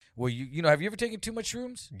where you know, have you ever taken too much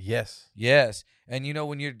shrooms? Yes. Yes. And you know,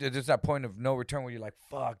 when there's that point of no return where you're like,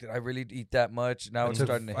 fuck, did I really eat that much? Now it's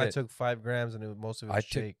starting to hit. I took 5 grams and most of it was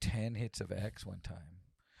shake. I took 10 hits of X one time.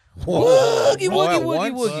 Whoa,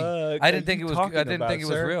 Woogie. I didn't think it was. I didn't think it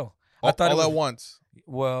was real. I thought all it was at once.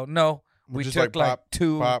 Well, no, we Just took like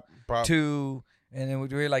two, pop. and then we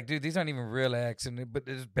were like, dude, these aren't even real X, but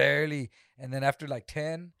it's barely. And then after like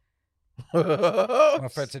 10, my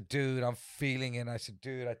friend said, dude, I'm feeling it. And I said,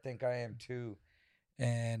 dude, I think I am too.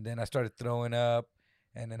 And then I started throwing up,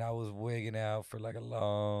 and then I was wigging out for like a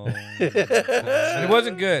long. And it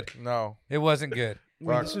wasn't good. No, it wasn't good.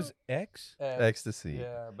 Wait, this was X? Ecstasy.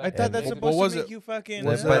 Yeah, I thought that's supposed to make you fucking.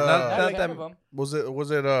 Was but it, not that. Was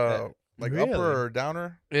it like Really? upper or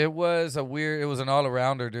downer? It was a weird. It was an all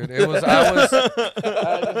arounder, dude. It was. I was. I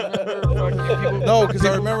just remember fucking people. No, because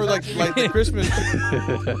I remember like the Christmas.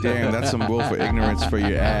 Damn, that's some willful ignorance for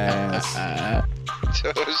your ass.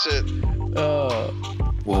 Shit.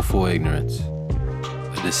 Willful ignorance.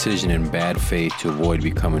 A decision in bad faith to avoid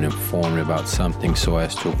becoming informed about something so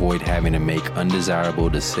as to avoid having to make undesirable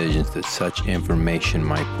decisions that such information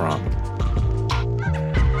might prompt.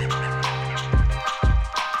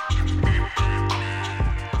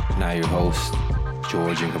 Now your host,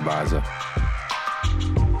 George and Kabaza.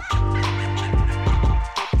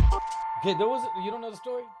 Okay, there was. You don't know the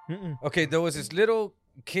story? Okay, there was this little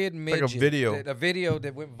kid midget. Like a video. A video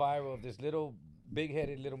that went viral of this little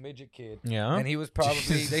big-headed little midget kid. Yeah. And he was probably.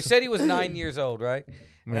 They said he was 9 years old, right?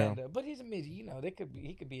 Yeah. And, but he's a midget. You know, he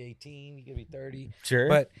could be 18. He could be 30. Sure.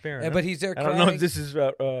 But fair enough. but he's there. I Crying. don't know if this is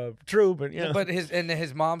true, but yeah. But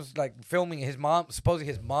his mom's like filming it. His mom, supposedly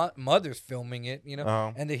his mother's filming it, you know,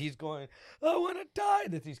 Oh. and that he's going, I want to die.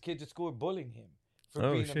 That these kids at school are bullying him for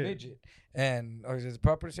being a midget. And or is it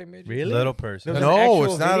proper to say midget? Really? Little person. There's an No, actual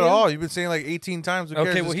it's not at video? all. You've been saying like 18 times. Who cares?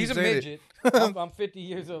 Okay, Just well, he's keep a saying midget. it. I'm 50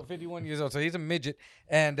 years old, 51 years old. So he's a midget.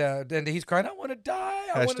 And then he's crying, I want to die.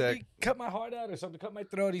 I want to Hashtag. cut my heart out or something, cut my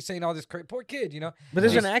throat. He's saying all this crazy. Poor kid, you know. But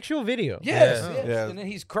there's He's- an actual video. Yes, Yeah. yes. Yeah. And then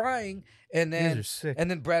he's crying. And These then are sick. and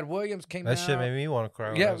then Brad Williams came That out. shit made me want to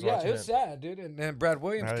cry when I Yeah, was yeah, watching it was sad, dude. And then Brad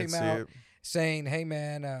Williams I came didn't see out it. saying, "Hey,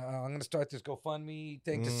 man, I'm gonna start this GoFundMe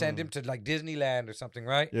thing to send him to like Disneyland or something,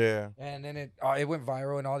 right?" Yeah. And then it went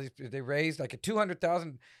viral, and all these they raised like a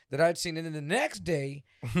 200,000 that I'd seen, and then the next day,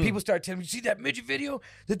 people started telling me, "You see that midget video?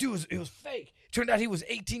 The dude it was fake. Turned out he was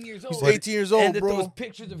 18 years old. He's 18 years old, and that bro. those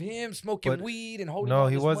pictures of him smoking But- weed and holding No, all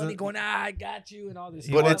he this money, wasn't- going, I got you, and all this.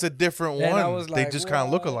 But it's a different And I one. was They like, just kind of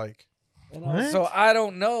look what? alike. So I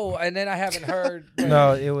don't know, and then I haven't heard.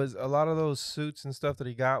 No, it was a lot of those suits and stuff that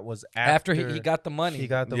he got was after he got the money, He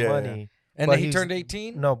got the Yeah. money. and but then he he's- turned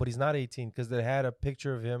 18. No, but he's not 18 because they had a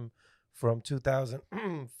picture of him from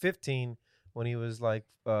 2015 when he was like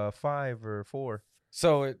 5 or 4.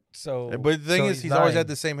 So But the thing So is, he's he's always 9. had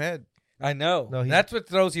the same head. I know. No, he's- That's what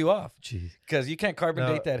throws you off Jeez. because you can't carbon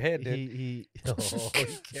date that head, dude. He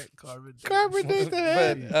can't carbon date. Carbon date the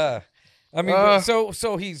head. But I mean, Uh.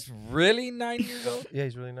 so he's really 9 years old, Yeah,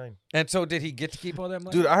 he's really 9. and so did he get to keep all that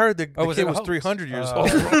money? Dude, I heard the was kid it a was hoax? 300 years Uh, old.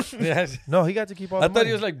 Yes. No, he got to keep all I the thought money.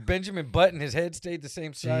 he was like Benjamin Button. His head stayed the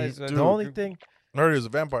same size. The dude. only thing I heard he was a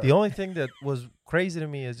vampire. The only thing that was crazy to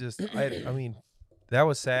me is just, I mean, that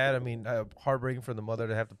was sad. I mean, heartbreaking for the mother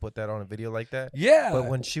to have to put that on a video like that. Yeah. But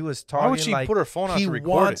when she was talking, Why would she like, put her phone out he to record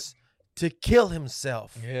wants to kill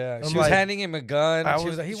himself. Yeah, I'm she was like- handing him a gun. I She was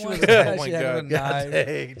was- like, he she wants was- to oh my she had him a God. knife.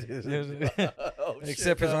 Dang, dude. It was-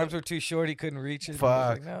 Except his arms were too short, he couldn't reach it.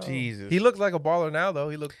 Fuck, He was like, no. Jesus. He looked like a baller now, though.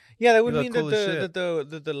 He looked. Yeah, that would You look mean cool as that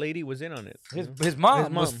shit. the lady was in on it. His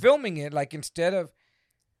mom was mom. filming it, like instead of.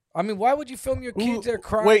 I mean, why would you film your kids there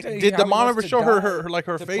crying? Wait, telling you did how the he mom wants ever to show die her like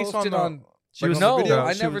her to face post on it the? on? She was No, on the video.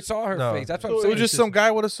 I She never was- saw her no. face. That's what So I'm it saying. was just some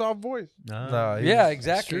guy with a soft voice. No, he Yeah, was-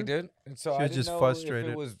 exactly, dude. And so She I was didn't just know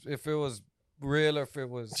frustrated. if it was real or if it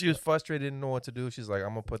was. She was frustrated, didn't know what to do. She's like, I'm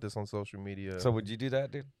gonna put this on social media. So would you do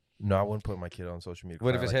that, dude? No, I wouldn't put my kid on social media.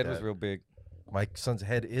 What if crying his like head that. was real big? My son's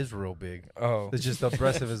head is real big. Oh, It's just the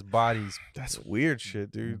rest of his body's That's weird shit,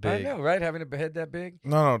 dude. I big. know, right? Having a head that big.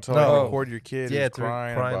 No, to No. like record your kid Yeah, who's to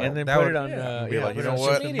crying, crying. about- And then That put would- it on. yeah, be yeah, like, you put it know on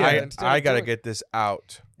what? social media media. instead I of gotta doing- get this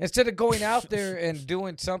out. Instead of going out there and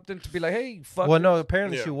doing something to be like, hey, fuck. Well, no,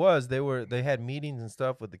 apparently Yeah. she was. They had meetings and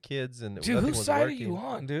stuff with the kids, and Dude, nothing whose was side working. are you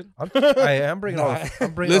on, dude? I'm bringing all.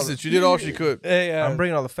 I'm bringing. Listen, she did all she could. Hey, I'm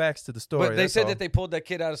bringing all the facts to the story. but they that's said all. that they pulled that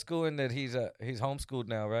kid out of school and that he's homeschooled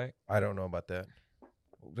now, right? I don't know about that.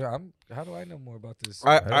 How do I know more about this?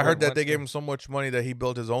 I heard that they gave him so much money that he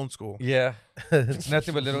built his own school. Yeah, it's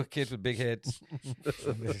nothing but little kids with big heads.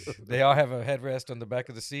 They all have a headrest on the back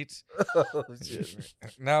of the seats.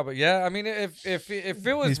 No, but yeah, I mean, if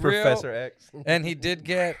it was He's real, Professor X. and he did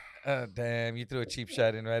get Damn, you threw a cheap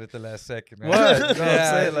shot in right at the last second, man. What? You know what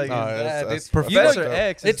I'm saying? Like, that's Professor you know,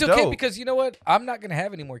 X. it's is okay dope. because you know what? I'm not gonna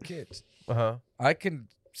have any more kids. Uh-huh. I can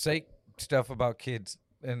say stuff about kids,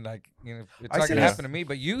 and like you know, it's I not said gonna he's- happen to me.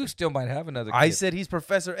 But you still might have another. Kid. I said he's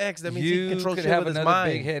Professor X. That means you he controls could shit have with his another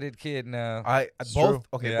mind. big-headed kid now. It's both true.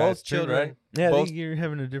 okay. Yeah, Both it's true, children. right? Yeah, I both, think you're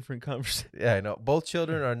having a different conversation. yeah, I know. Both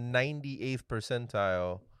children are 98th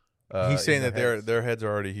percentile. He's saying in that their heads. their heads are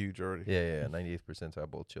already huge already. Yeah, 98th percentile.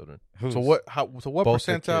 Both children. So what? So what Both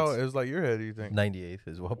their percentile kids. is like your head? Do you think? 98th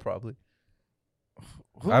as well, probably.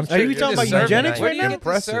 I'm Are you talking about survey- eugenics Where right do you now? get the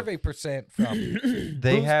Impressive. survey percent from?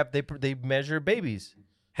 They measure babies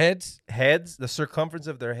Heads. heads, the circumference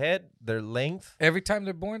of their head, their length. Every time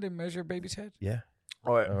they're born, they measure a baby's head. Yeah.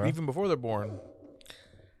 Oh, Uh-huh. even before they're born.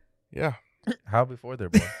 Yeah. How before they're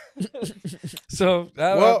born? So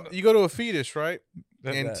Well, you go to a fetus, right?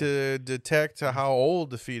 And that- to detect how old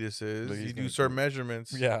the fetus is, Look, he's you do gonna certain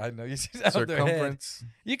measurements. yeah, I know. You see out their head. Circumference.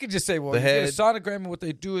 You could just say, well, The you get a head. sonogram, and what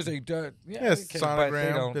they do is they do. Yes, okay, but they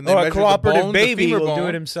sonogram. don't. Then they Or a measure the cooperative bone, the baby femur will do bone.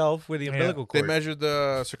 it himself with the umbilical They cord. measure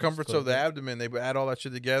the circumference of the cool. abdomen. They add all that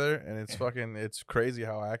shit together, and it's fucking. It's crazy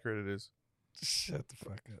how accurate it is. Shut the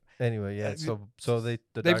fuck up. Anyway, yeah. So the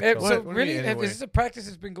They've, doctor, What- so what do you really, mean, anyway? is this a practice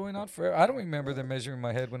that's been going on forever? I don't remember them measuring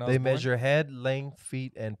my head when I was they born. measure head, length,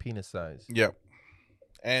 feet, and penis size. Yep.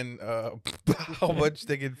 And how much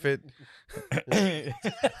they can fit.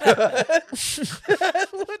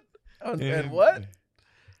 And what?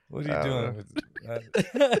 What are you I doing? don't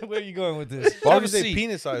With, where are you going with this? Why Have would a you say seat.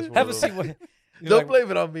 penis size? Have a seat. What- you're Don't like, blame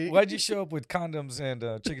it on me. Why'd you show up with condoms and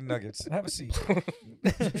chicken nuggets? Have a seat.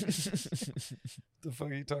 The fuck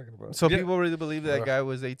are you talking about? So Yeah, people really believe that guy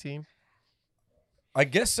was 18? I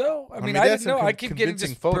guess so. I mean, mean, I that's didn't know. some I keep getting convincing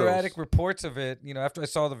just sporadic photos. reports of it. You know, after I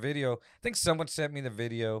saw the video, I think someone sent me the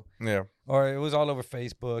video, Yeah. or it was all over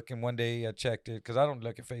Facebook. And one day I checked it because I don't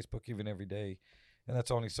look at Facebook even every day, and that's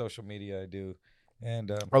the only social media I do.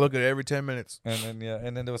 And I look at it every 10 minutes. and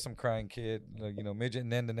then there was some crying kid, like, you know, midget.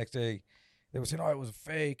 And then the next day, they were saying, "Oh, it was a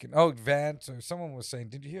fake." And Vance or someone was saying,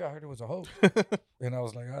 "Did you hear? I heard it was a hoax." And I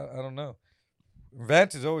was like, I don't know.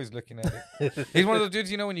 Vance is always looking at it. He's one of those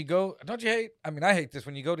dudes, you know, when you go, don't you hate? I mean, I hate this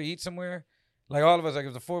when you go to eat somewhere. Like all of us, like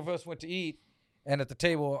if the four of us went to eat, and at the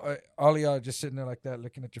table, all of y'all are just sitting there like that,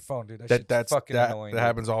 looking at your phone, dude. That shit's That's fucking that, annoying. that dude.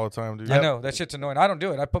 happens all the time, dude. I know that shit's annoying. I don't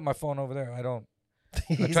do it. I put my phone over there. I don't.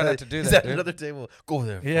 He's try not at- to do he's that, at dude. another table. Go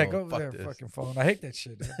there. Yeah, phone. go Fuck there, this. fucking phone. I hate that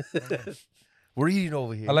shit. Dude. I don't know. We're eating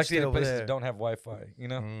over here. I like Stay to eat at over places there. that don't have Wi-Fi. You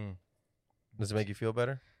know, Mm. Does it make you feel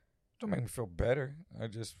better? don't make me feel better. I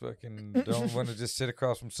just fucking don't want to just sit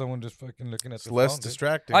across from someone just fucking looking at It's the less phone. dude.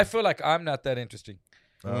 distracting. I feel like I'm not that interesting.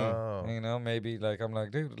 Oh. You know, maybe like I'm like,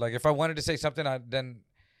 dude, like if I wanted to say something,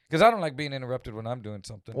 because I don't like being interrupted when I'm doing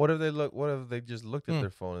something. What if they just looked at Hmm. their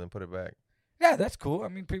phone and then put it back? Yeah, that's cool. I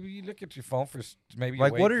mean, people, you look at your phone for maybe. You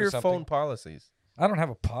Like, wait what are for your something. phone policies? I don't have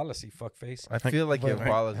a policy, fuckface. I feel like you have But-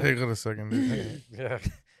 policies. Hang on a second, dude. Yeah.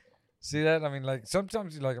 See that? I mean, like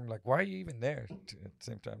sometimes you like I'm like, why are you even there? At the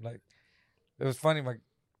same time, like it was funny.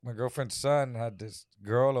 My girlfriend's son had this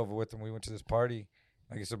girl over with him. We went to this party.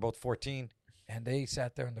 I guess they're both 14, and they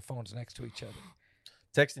sat there on the phones next to each other.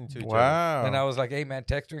 Texting to each other. Wow. And I was like, hey man,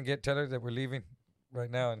 text her and tell her that we're leaving right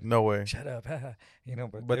now. And No way. shut up, you know.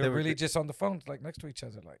 But But they they were were really g- just on the phones, like next to each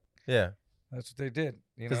other. Like Yeah. that's what they did.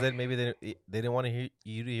 You know? Because then maybe they didn't want to hear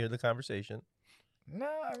you to hear the conversation. no,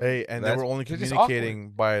 I mean, Hey, and they That's- were only they're just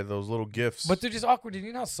communicating by those little gifts. but they're just awkward. And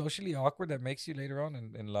you know how socially awkward that makes you later on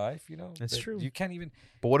in life. You know, That's That true. You can't even.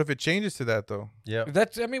 But what if it changes to that though? Yeah.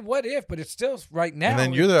 That's. I mean, what if? But it's still right now. and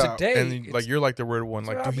then you're the today. and then, like it's- you're like the weird one. it's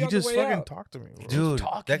Like, I'll dude, be he on the just way fucking out. talked to me, bro. Dude,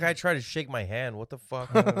 talking. that guy tried to shake my hand. What the fuck?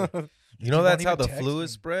 You You know won't that's how even the text flu me.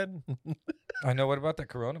 is spread? I know. What about that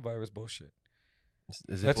coronavirus bullshit?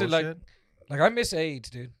 Is it That's it, bullshit? Like I miss AIDS,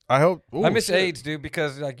 dude. I hope. I ooh, miss shit. AIDS, dude,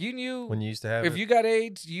 because like you knew when you used to have if it? you got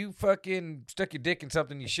AIDS, you fucking stuck your dick in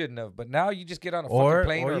something you shouldn't have. But now you just get on a Or- fucking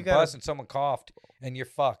plane or or, you a gotta- bus and someone coughed and you're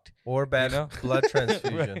fucked. Or bad know? blood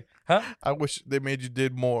transfusion. Right. Huh? I wish they made you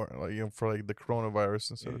did more, like for like the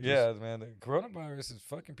coronavirus instead of Yeah, man. The coronavirus is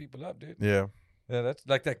fucking people up, dude. yeah. Yeah, that's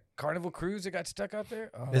like that Carnival cruise that got stuck out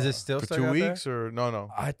there. Is Oh. it still For stuck 2 out there? weeks or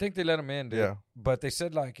no? I think they let them in, dude. Yeah. But they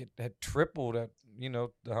said like it had tripled at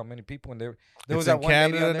how many people, and there It's was that in one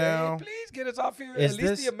lady Canada on there, now. "Hey, please get us off here. Is At least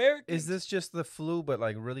this- the Americans. Is this just the flu, but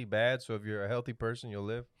like really bad? So if you're a healthy person, you'll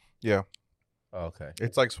live? Yeah. Oh, okay.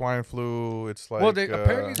 It's like swine flu. It's like Well, they-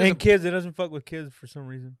 apparently And kids, it doesn't fuck with kids for some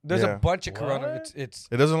reason. There's Yeah. a bunch of corona. What? It's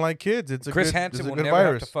it doesn't like kids. It's a Chris good, Hansen it's a will good never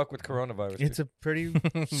virus. have to fuck with coronavirus. It's dude. a pretty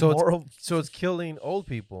So moral. So it's killing old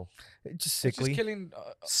people. Just It's sickly. just killing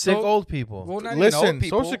Sick well, old people. Well, not even old Listen,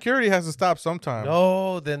 people. Social Security has to stop sometime.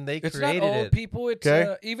 No, then they It's not created old it. people. It's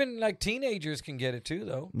Okay. even like teenagers can get it too,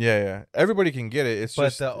 though. Yeah. Everybody can get it. It's But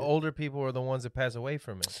just the older people are the ones that pass away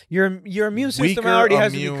from it. Your immune system Weaker already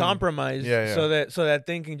has to immune. be compromised, Yeah. so that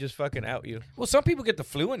thing can just fucking out you. Well, some people get the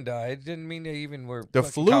flu and die. It didn't mean they even were the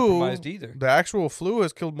fucking flu. compromised either. The actual flu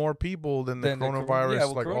has killed more people than the Than the cor- coronavirus, yeah,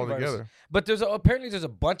 well, like coronavirus. altogether. But apparently there's a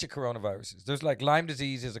bunch of coronaviruses. There's like Lyme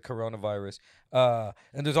disease is a coronavirus,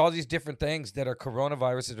 and there's all these different things that are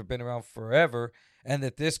coronaviruses that have been around forever, and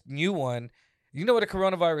that this new one, you know what a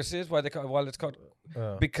coronavirus is? Why it's called?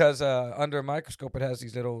 Because under a microscope it has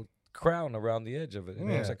these little crown around the edge of it, and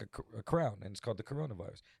it looks like a crown, and it's called the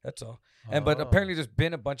coronavirus. That's all. But apparently there's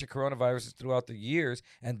been a bunch of coronaviruses throughout the years,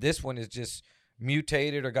 and this one is just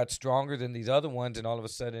mutated or got stronger than these other ones, and all of a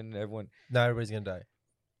sudden everyone. Now everybody's gonna die.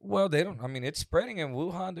 Well, they don't. I mean, it's spreading in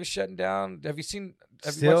Wuhan. They're shutting down. Have you Still,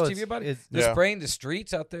 watched TV about it? They're Yeah. spraying the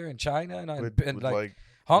streets out there in China and With, like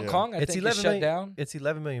Hong yeah. Kong. I It's think 11 is shut million, down. It's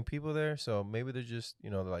 11 million people there, so maybe they're just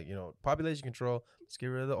population control. Let's get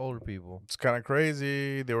rid of the older people. It's kind of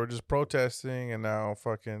crazy. They were just protesting, and now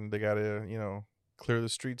fucking they gotta clear the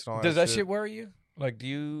streets and all Does that that shit worry you? Like, do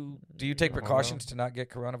you take I don't know. precautions to not get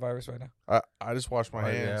coronavirus right now? I just wash my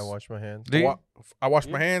hands. Yeah, I wash my hands. Do you? I wash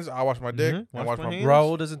my hands. I wash my dick. Mhm. I Wash wash my my hands.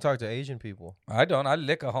 Raul doesn't talk to Asian people. I don't. I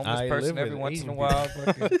lick a homeless I person live every with once in a Asian while.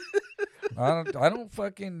 Fucking, I don't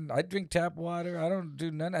fucking. I drink tap water. I don't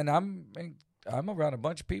do none. And I'm around a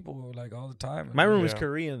bunch of people like all the time. My room is Yeah.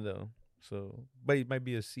 Korean though, so but he might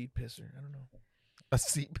be a seat pisser. I don't know. A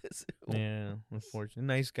seat pisser. Yeah, unfortunately,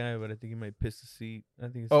 nice guy, but I think he might piss the seat. I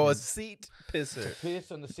think. It's Oh, a him. seat pisser.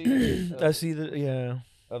 piss on the seat I see the yeah.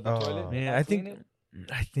 of the Oh. toilet. and Yeah, not I clean think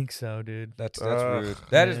it? I think so, dude. That's Ugh. rude.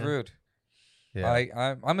 That is Yeah. rude.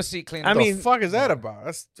 Yeah. I'm a seat cleaner. I What mean- the fuck is that about?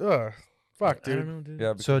 That's fuck, I don't dude. know, dude.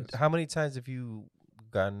 yeah. So because- how many times have you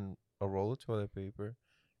gotten a roll of toilet paper?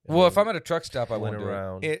 and well, if then I'm at a truck stop, I went won't do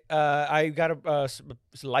it. around. I got a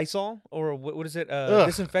Lysol or what is it? Ugh.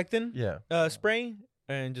 Disinfectant Yeah. spray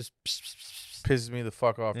and just Pisses me the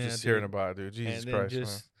fuck off Yeah, just dude. hearing about it, dude. Jesus and then Christ,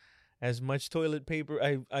 just as much toilet paper.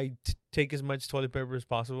 I take as much toilet paper as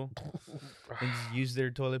possible and just use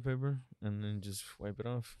their toilet paper and then just wipe it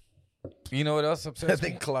off. You know what else And upsets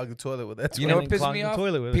then me? clog the toilet with that. You know And what then pisses clog me the off?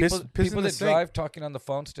 toilet with it. People, Piss in people the that sink. drive talking on the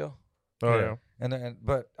phone still. man. Oh Yeah. yeah.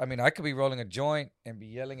 But I mean, I could be rolling a joint and be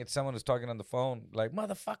yelling at someone who's talking on the phone, like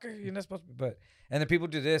 "motherfucker, you're not supposed to." But and then people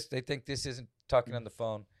do this; they think this isn't talking on the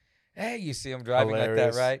phone. Hey, you see them driving Hilarious.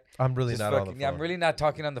 like that, right? I'm really Just not fucking, on the phone. yeah, I'm really not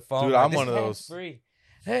talking on the phone. Dude, Like, I'm this one of is those. hands-free.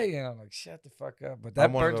 Hey, and I'm like, shut the fuck up. But that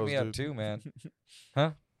I'm one of burns me those, up dude. too, man.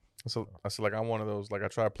 So I said like I'm one of those. Like I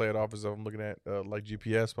try to play it off as if I'm looking at like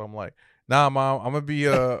GPS, but I'm like, nah, mom, I'm gonna be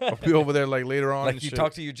I'll be over there like later on. Like and you shit.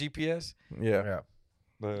 talk to your GPS. Yeah. Yeah.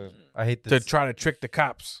 But I hate To this. try to trick the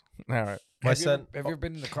cops. All right. My have you son. ever, have you ever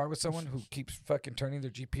been in the car with someone who keeps fucking turning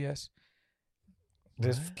their GPS?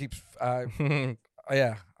 Just What? keeps.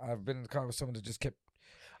 Yeah, I've been in the car with someone that just kept.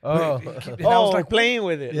 Oh. And I was like, playing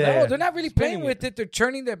with it. Yeah. No, they're not really playing Spinning with it. They're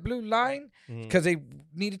turning that blue line Mhm. because they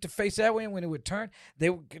needed to face that way, and when it would turn, they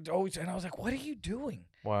would always. And I was like, "What are you doing?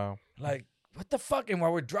 Wow. Like, what the fuck?" And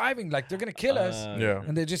while we're driving, like they're gonna kill us, Yeah.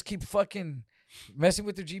 and they just keep fucking messing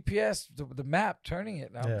with their GPS, the map, turning it.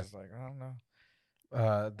 And I'm Yeah. just like, I don't know.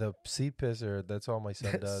 The seat pisser. That's all my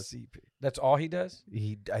son does. CP. That's all he does.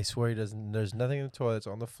 I swear he doesn't. There's nothing in the toilet. It's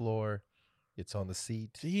on the floor. It's on the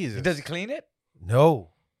seat. Jesus. Does he clean it?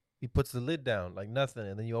 No, he puts the lid down like nothing,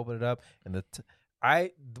 and then you open it up, and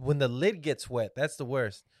when the lid gets wet, that's the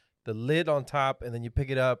worst. The lid on top, and then you pick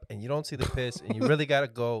it up, and you don't see the piss, and you really gotta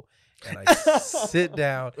go. And I sit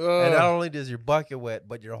down, and not only does your bucket wet,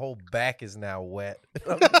 but your whole back is now wet.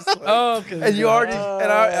 I'm just like- Oh, and you already,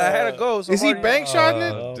 and I had to go. So Is he already- bank shotting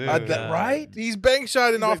it? Oh, Dude. my that God. right? He's bank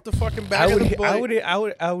shotting off the fucking back I of would, the hit, I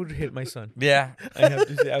bullet. would hit my son. yeah. I have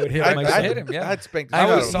to say, I would hit I'd- my I'd son. hit him, yeah. I'd spank the I shit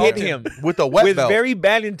would out of assault hit him. him with a wet with belt. very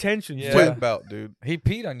bad intentions. Yeah. Wet belt, dude. He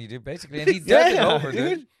peed on you, dude, basically, and he does it over,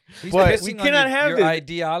 dude. He's But pissing we on cannot your, have your this.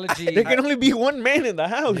 ideology. There can only be one man in the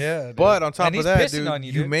house. yeah, dude. But on top And of he's that, pissing dude, on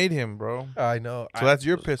you, you dude. made him, bro. I know. So that's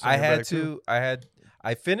your piss. On I your had back, too. to.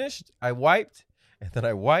 I finished. I wiped, and then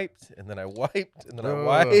I wiped, and then I wiped, and then I Ugh.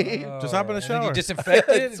 wiped. Just hop in the And then shower. You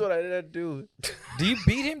disinfected. That's what I had to do. Do you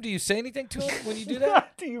beat him? Do you say anything to him when you do that?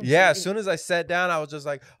 Yeah, as soon as I sat down, I was just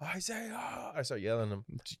like, I started yelling at him.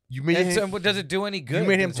 You made And him. so, does it do any good? You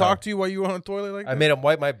made him Does- talk to you while you were on the toilet like I that? made him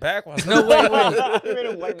wipe my back. While I was No, wait. I made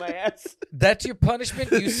him wipe my ass. That's your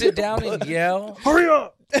punishment? You sit down and yell? Hurry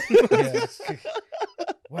up! Yeah.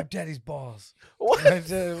 wipe daddy's balls. What? I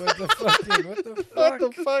said, what the fuck? What the fuck?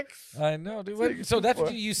 What the fuck? I know, dude. What, so that's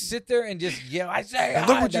what you sit there and just yell. I say, And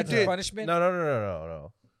look what you that's did. punishment.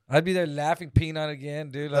 No. I'd be there laughing, peeing on it again,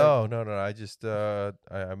 dude. Like, No. I just I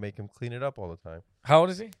make him clean it up all the time. How old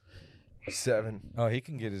is he? 7. Oh, he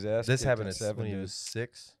can get his ass. This kicked happened at at 7. when he dude. was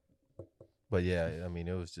 6. But yeah, I mean,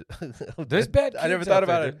 it was just. There's bad I never kids thought out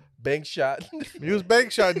there, about it. dude. Bank shot He was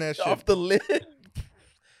bank shotting that shit. off the lid.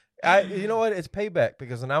 You know what? It's payback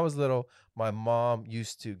because when I was little, my mom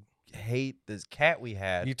used to hate this cat we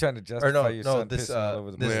had. You trying to justify or no, your no, son this pissing all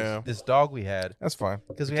over the this, place. Yeah. this dog we had That's fine.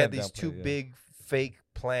 because we You had can't these downplay 2 it, yeah. big fake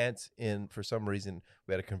plants in for some reason.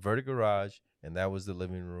 We had a converted garage, and that was the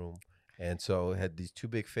living room. And so it had these 2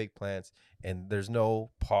 big fake plants, and there's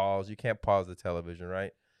no pause. You can't pause the television,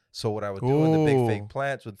 right? So what I would do in the big Ooh. fake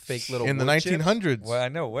plants with fake little In the wood chips- 1900s. Well, I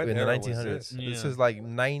know what in the era was 1900s. this? This Yeah. is like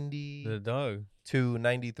 90 The dog. to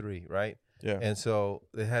 93, right? Yeah. And so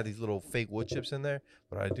they had these little fake wood chips in there.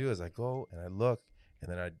 What I do is I go and I look,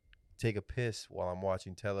 and then I take a piss while I'm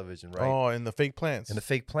watching television, right? Oh, and the fake plants. And the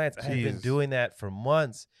fake plants. I had been Jesus. doing that for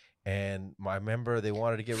months, and I remember they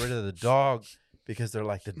wanted to get rid of the dog because they're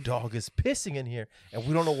like, the dog is pissing in here, and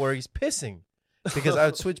we don't know where he's pissing. Because I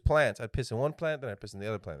would switch plants. I'd piss in one plant, then I'd piss in the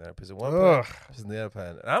other plant, then I'd piss in one plant, Ugh. piss in the other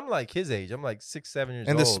plant. And I'm like his age. I'm like 6, 7 years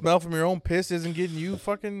And old. the smell from your own piss isn't getting you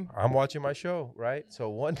fucking. I'm watching my show, right? So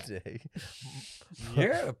one day,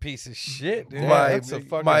 You're a piece of shit, dude. Yeah, my that's a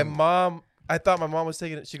fucking- my mom, I thought my mom was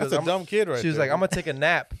taking it. She goes, That's a dumb kid, right? she was there. like, I'm gonna take a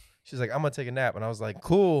nap. She's like, I'm gonna take a nap, and I was like,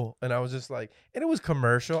 cool. And I was just like, and it was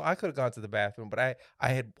commercial. I could have gone to the bathroom, but I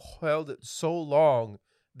had held it so long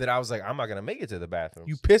that I was like, I'm not gonna make it to the bathroom.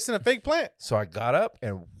 You pissed in a fake plant. So I got up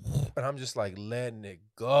and I'm just like letting it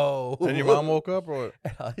go. And your mom woke up, or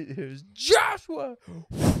what? And it was Joshua.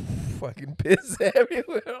 Fucking piss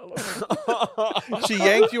everywhere. all over. She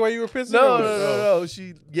yanked you while you were pissing? No, or no, what? no, no.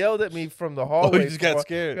 She yelled at me from the Oh, hallway. you just got I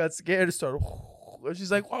scared. got scared and started. And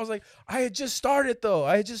she's like, I was like, I had just started though.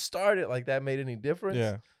 I had just started. Like that made any difference?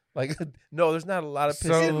 Yeah. Like, no, there's not a lot of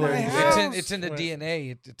piss So in there. it's in the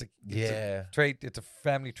DNA. It's a Yeah. trait. It's a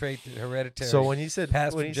family trait, hereditary. So when he said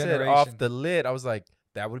Passed when from he said off generation. the lid, I was like,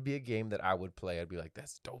 that would be a game that I would play. I'd be like,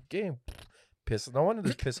 that's a dope game. Piss. No wonder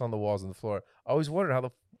there's piss on the walls and the floor. I always wondered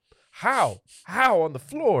how on the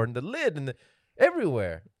floor and the lid and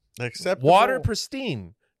everywhere. Except Water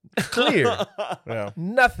pristine, clear, Yeah.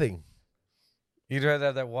 nothing. You'd rather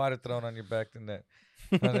have that water thrown on your back than that.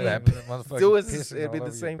 That- motherfucker It was, pissing it'd be all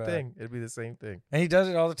the over same your back. thing. It'd be the same thing. And he does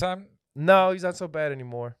it all the time. No, he's not so bad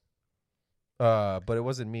anymore. But it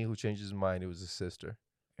wasn't me who changed his mind. It was his sister.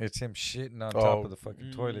 It's him shitting on Oh. top of the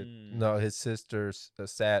fucking toilet. Mm. No, his sister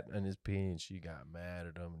sat in his pee and she got mad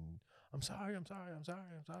at him. And, I'm sorry.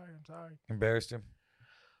 Embarrassed him.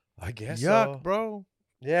 I guess Yuck, so. bro.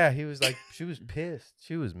 Yeah, he was like, she was pissed.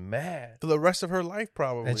 She was mad. For the rest of her life,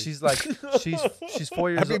 probably. And she's like, she's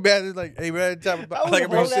 4 years I'd be old. mad. Like, hey, man, I like wouldn't I'm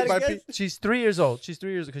gonna hold sit that my against- pee. She's 3 years old. She's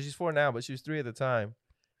 3 years because she's 4 now, but she was 3 at the time.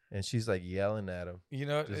 And she's like yelling at him. You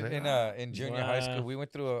know, Just like, in junior high school, Wow. we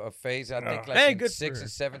went through a phase. I think like Hey, in good for 6th her.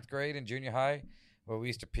 and 7th grade in junior high, where we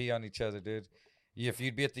used to pee on each other, dude. If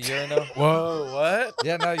you'd be at the urinal, Whoa, what?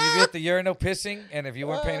 yeah, no, you'd be at the urinal pissing, and if you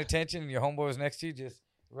weren't paying attention and your homeboy was next to you, just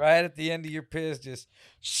right at the end of your piss, just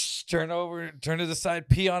turn to the side,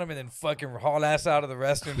 pee on him, and then fucking haul ass out of the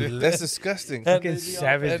restroom, dude. That's disgusting. And Fucking they'd be all-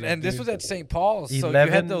 savage, And this dude. was at St. Paul's, so you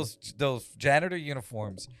 11 had those janitor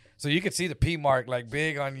uniforms, so you could see the pee mark like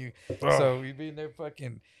big on you. So you'd be in there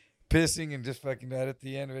fucking pissing and just fucking right at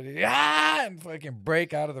the end of it, and fucking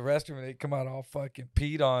break out of the restroom, and they'd come out all fucking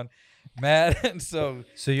peed on, mad. And so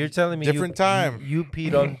So you're telling me Different time. You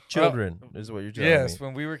peed on children, is what you're telling yes, me.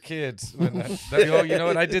 when we were kids, you know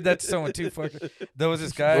what? I did that to someone too. There was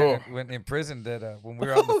this guy Oh. when in prison that when we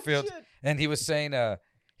were out in the field, and he was saying,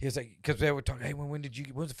 he was like, because they were talking, hey, when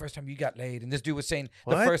was the first time you got laid? And this dude was saying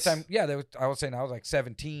the What? first time, I was saying I was like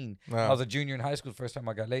 17. I Wow. was a junior in high school the first time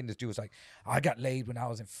I got laid, and this dude was like, I got laid when I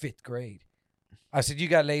was in 5th grade. I said, you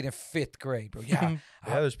got laid in 5th grade, bro. Yeah.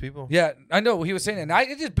 Yeah, there's people. Yeah, I know he was saying, and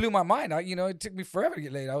it just blew my mind. It took me forever to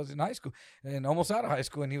get laid. I was in high school and almost out of high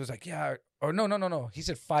school, and he was like, "Yeah," or no. He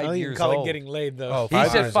said 5 I don't even years call old. it getting laid though. Oh, He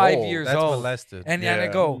 5 said years 5 old. years That's old. molested. And Yeah. I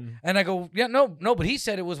go, yeah, no, but he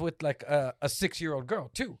said it was with like a 6-year-old girl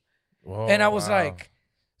too. Whoa, And I was wow. like,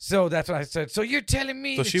 so that's what I said. So you're telling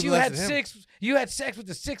me So that she you had molested him. you had sex with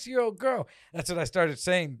a 6-year-old girl? That's what I started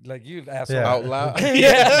saying, like you asshole. Yeah. Out loud.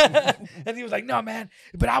 Yeah. And he was like, no, man,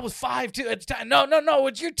 but I was 5 too at the time. No,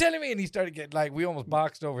 what you're telling me? And he started getting like, we almost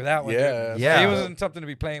boxed over that one. dude. Yeah. Yeah. He wasn't something to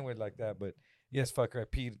be playing with like that, but yes, fuck her, I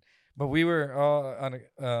peed. But we were all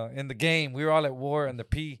in the game. We were all at war in the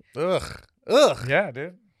pee. Ugh. Yeah,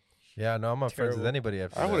 dude. Yeah, no, I'm not friends with Terrible. anybody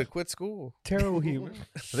after I would that. have quit school. Terrible humor.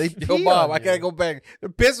 They Yo, pee Bob, on I you. can't go back. They're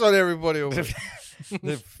pissed on everybody over there.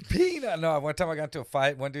 The peanut. No, one time I got into a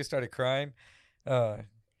fight. One dude started crying. I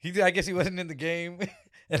guess he wasn't in the game,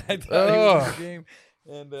 and I thought he was in the game.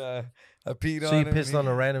 And I peed So on you him. pissed on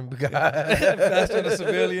a random guy. Passed on a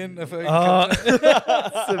civilian. Civilian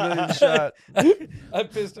shot. I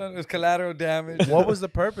pissed on it. It was collateral damage. What was the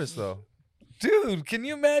purpose though? Dude, can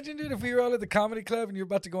you imagine, dude, if we were all at the comedy club and you're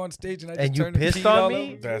about to go on stage and I just And you turned and pissed peed on all me? over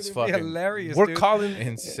you, That's it'd be fucking- hilarious. We're dude. calling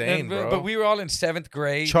Insane, bro. But we were all in 7th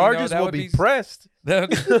grade. charges that will would be pressed.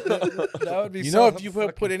 That would be You so know, if you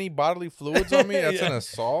fucking- put any bodily fluids on me, that's an Yeah.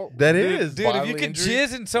 assault. That Dude, is. dude, if you bodily could injury?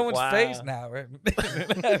 jizz in someone's Wow. face now, right? What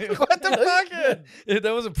the fuck? If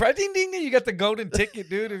that was a prize, ding, ding, ding, you got the golden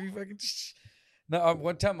ticket, dude. If you fucking. No,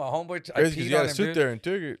 one time my homeboy, I Crazy 'cause peed you on had to him, sit dude. there and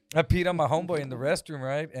take it. I peed on my homeboy in the restroom,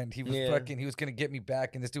 right? And he was Yeah. he was gonna get me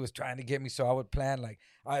back, and this dude was trying to get me, so I would plan like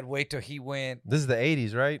I'd wait till he went. This is the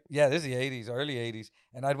 80s, right? Yeah, this is the 80s, early 80s,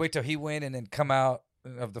 and I'd wait till he went and then come out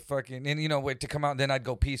of the fucking, and wait to come out, and then I'd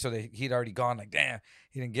go pee, so that he'd already gone. Like, damn,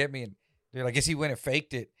 he didn't get me, and dude, I guess he went and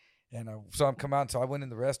faked it, and I saw him come out, so I went in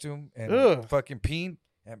the restroom and Ugh. fucking peed,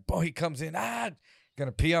 and boy, he comes in,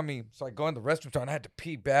 gonna pee on me, so I go in the restroom, and I had to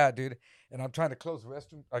pee bad, dude. And I'm trying to close the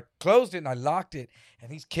restroom. I closed it and I locked it.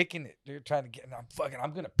 And he's kicking it, dude, trying to get. And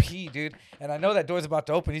I'm going to pee, dude. And I know that door's about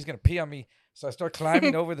to open. He's going to pee on me. So I start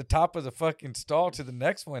climbing over the top of the fucking stall to the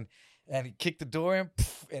next one. And he kicked the door in.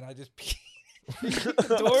 And I just pee. He kicked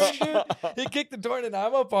the door in, dude. He kicked the door in. And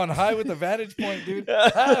I'm up on high with the vantage point, dude.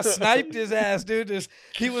 I sniped his ass, dude.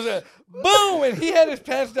 He was a boom. And he had his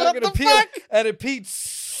pants down. Going to pee. And it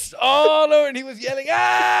peed all over. And he was yelling,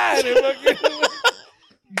 And it fucking.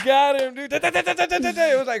 Got him, dude.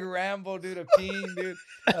 It was like Rambo, dude, a peeing, dude.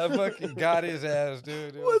 I fucking got his ass,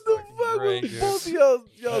 dude. It What was the fucking fuck? great, Was dude. both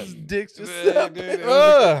of y'all's dicks just Yeah, set dude,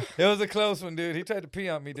 up? it was a close one, dude. He tried to pee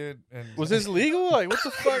on me, dude. And Was this legal? Like, what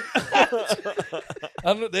the fuck? I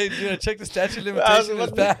don't know. They check the statute of limitations.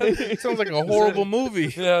 It's bad. Sounds like a horrible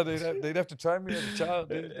movie. Yeah, they'd have to try me as a child,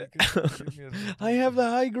 dude. They couldn't give me as a- I have the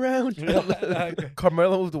high ground.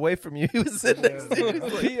 Carmelo moved away from you. He was sitting next to you. I'll He's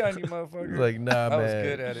like, pee on you, motherfucker. he's like, nah, I man. was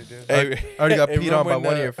good at it, dude. Hey, I already got peed remember on by when,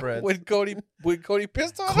 one of your friends. When Cody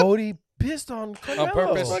pissed on him? Cody pissed on Carmelo.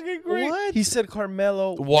 purpose. Fucking great. What? He said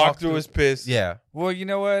Carmelo Walked through his piss. Yeah. Well, you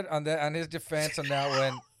know what? On his defense, on that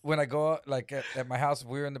one, when I go out, like at my house, if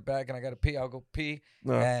we were in the back and I got to pee, I'll go pee,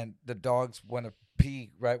 No. and the dogs want to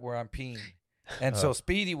pee right where I'm peeing, and so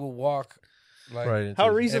Speedy will walk. Like, Right. into How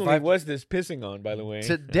his- recently I- was this pissing on, by the way?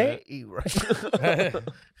 Today, right?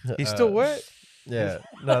 He's still wet. Yeah.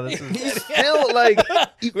 No, this is. He's still like,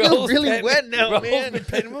 you feel Raul's really petting- wet now, Raul's man. been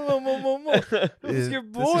petting, Who's your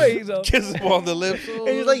This boy? is- He's all- Kiss him on the lips. And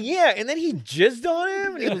he's like, yeah. And then he jizzed on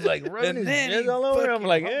him. And he was like rubbing And his then jizz he all over. I'm fucking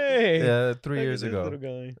like, humped hey. Yeah, 3 look at years this ago. little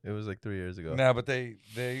guy. It was like 3 years ago. Nah, but they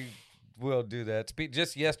will do that.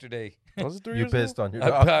 Just yesterday, Was it 3 You years pissed ago? on your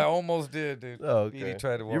I dog. almost did, dude. Oh, Speedy okay.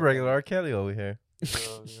 tried to walk You regular R. Kelly over here.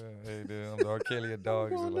 Oh, yeah. Hey, dude, I'm the R. Kelly of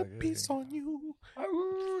dogs. I'm Like, gonna piss on you.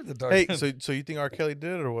 the dog. Hey, so you think R. Kelly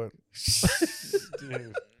did it or what?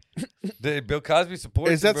 Dude, Bill Cosby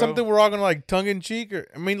supports. Is that it, bro. something we're all gonna like tongue in cheek or?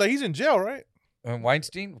 I mean, like he's in jail, right?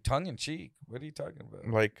 Weinstein, tongue in cheek. What are you talking about?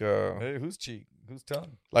 Like, Hey, who's cheek? Who's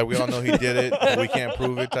tongue? like we all know he did it, but we can't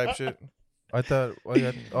prove it, type shit. I thought,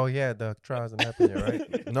 oh yeah, the trial hasn't happened yet,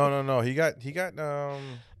 right? No. He got.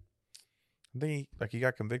 I think he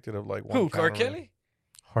got convicted of like one. Who? count R. or- Kelly?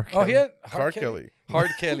 R. Oh, Kelly. yeah. R. Kelly. Hard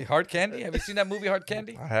Kelly. Hard Candy. Have you seen that movie, Hard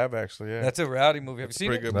Candy? I have actually. Yeah. That's a rowdy movie. Have you It's seen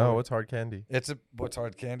pretty it? good. No, movie. what's hard candy? What's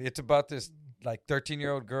Hard Candy? It's about this like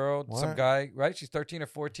 13-year-old girl, some What? guy, right? She's 13 or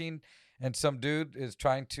 14, and some dude is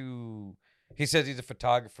trying to. He says he's a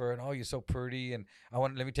photographer, and oh, you're so pretty, and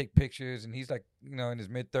let me take pictures, and he's like, in his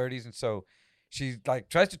mid-30s, and so she like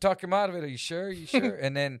tries to talk him out of it. Are you sure? Are you sure?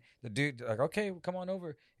 And then the dude like, okay, well, come on over,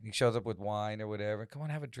 and he shows up with wine or whatever. Come on,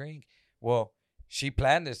 have a drink. Well, she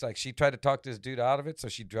planned this. Like she tried to talk this dude out of it, so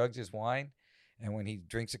she drugs his wine. And when he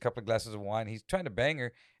drinks a couple of glasses of wine, he's trying to bang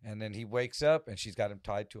her. And then he wakes up and she's got him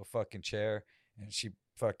tied to a fucking chair. And she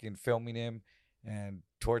fucking filming him and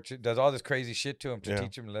does all this crazy shit to him to Yeah.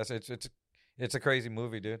 teach him a lesson. It's a crazy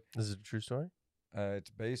movie, dude. This is a true story. It's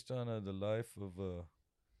based on the life of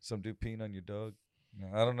some dude peeing on your dog. No,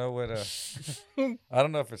 I don't know what. I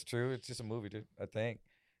don't know if it's true. It's just a movie, dude. I think.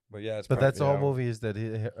 But yeah, it's. But that's the whole yeah. movie is that he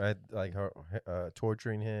like her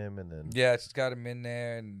torturing him and then Yeah, she's got him in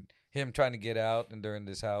there and him trying to get out, and they're in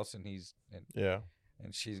this house, and Yeah.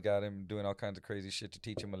 and she's got him doing all kinds of crazy shit to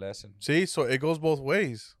teach him a lesson. See, so it goes both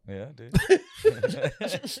ways. Yeah, dude.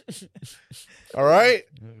 All right.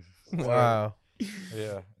 wow.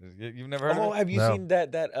 Yeah, you've never heard Oh, of it? have you No. seen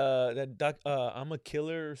that doc? I'm a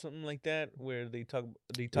Killer or something like that, where they talk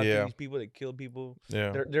to Yeah. these people that kill people.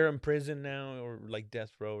 Yeah. They're in prison now or like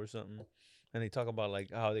death row or something, and they talk about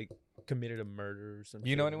like how they committed a murder or something.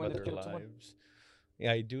 You know anyone that killed someone?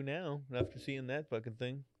 Yeah, I do now after seeing that fucking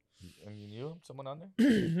thing. And you knew someone on there?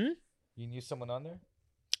 No, You knew someone on there?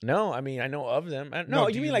 I mean I know of them. No, No,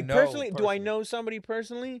 do you you mean like know personally? Do I personally? know somebody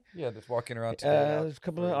personally? Yeah, that's walking around today. There's a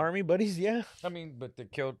couple of army buddies. Yeah. I mean, but they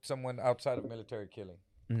killed someone outside of military killing.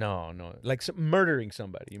 No, like murdering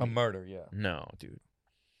somebody. you A mean. murder, yeah. No, dude.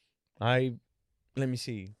 Let me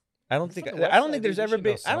see. I don't It's think on the I don't website, think dude. there's You ever should know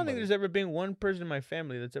been I don't think somebody. there's ever been one person in my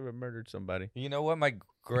family that's ever murdered somebody. You know what? My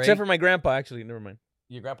great Except for my grandpa, actually. Never mind.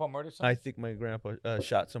 your grandpa murdered I someone. think my grandpa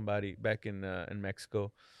shot somebody back in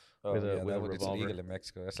Mexico. Oh, with a- yeah, with a that would, it's revolver. illegal in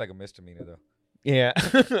Mexico. That's like a misdemeanor, though. Yeah.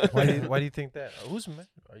 Why do you think that? Who's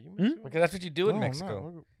are you? Mexican? Because that's what you do in No, I'm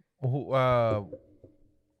Mexico. not. Who?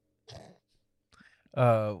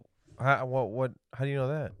 How do you know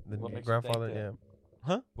that? The What makes you grandfather, think yeah.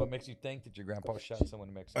 that? What makes you think that your grandpa shot someone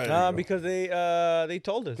in Mexico? There you go. Because they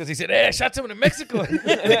told us. Because he said, "Hey, I shot someone in Mexico."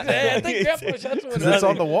 Hey, I think grandpa shot someone. Because it's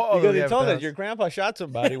on the wall. Because we they have told to us have- your grandpa shot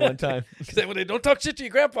somebody one time. He said, "Well, they don't talk shit to your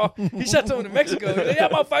grandpa. He shot someone in Mexico." He said, "Yeah,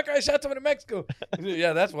 motherfucker, I shot someone in Mexico." He said,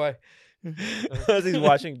 yeah, that's why. As he's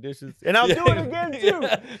washing dishes, and I'll do it again too.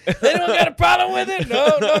 Anyone got a problem with it?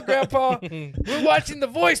 No, grandpa. We're watching The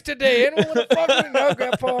Voice today. Anyone want to fuck with it? No,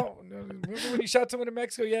 grandpa. Remember when you shot someone in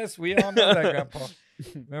Mexico? Yes, we all know that, grandpa.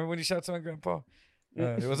 Remember when you shot someone, grandpa?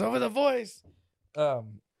 It was over The Voice. No,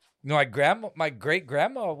 my great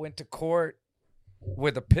grandma went to court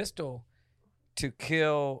with a pistol to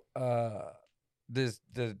kill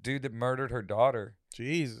the dude that murdered her daughter.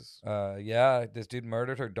 Jesus. Yeah, this dude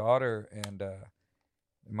murdered her daughter, and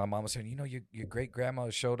my mom was saying, you know, your great grandma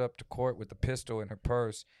showed up to court with a pistol in her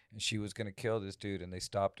purse, and she was gonna kill this dude, and they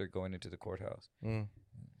stopped her going into the courthouse. Damn.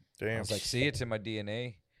 I was like, see, it's in my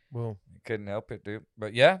DNA. Well, Couldn't help it, dude.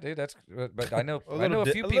 But yeah, dude, that's. But I know, I know a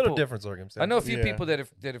few a people. little different circumstance. I know a few Yeah. people that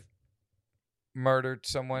have murdered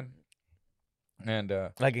someone, and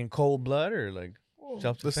Like in cold blood or like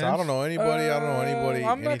self-defense? Listen, I don't know anybody. I don't know anybody.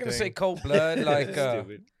 I'm not gonna say anything. cold blood, like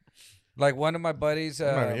Stupid. like one of my buddies.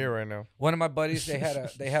 I'm not even here right now. One of my buddies, they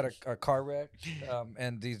had a car wreck,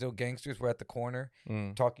 and these little gangsters were at the corner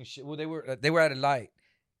talking shit. Well, they were at a light.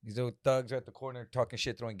 These little thugs are at the corner talking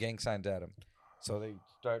shit, throwing gang signs at them. So they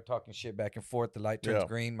started talking shit back and forth. The light turns Yeah.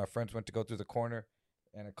 green. My friends went to go through the corner,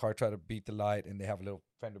 and a car tried to beat the light, and they have a little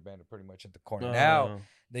fender bender pretty much at the corner. Oh. Now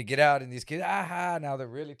they get out, and these kids, now they're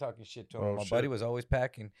really talking shit to him. Oh, My shit. buddy was always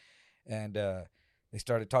packing, and they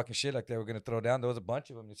started talking shit like they were gonna throw down. There was a bunch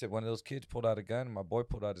of them. They said one of those kids pulled out a gun, and my boy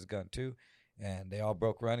pulled out his gun too, and they all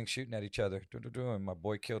broke running, shooting at each other. And my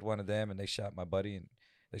boy killed one of them, and they shot my buddy, and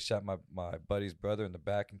they shot my buddy's brother in the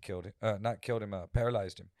back and killed him. Not killed him,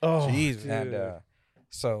 paralyzed him. Oh, Jesus. And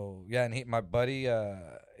so yeah, and my buddy,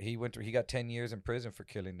 he got 10 years in prison for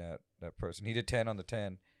killing that person. He did 10 on the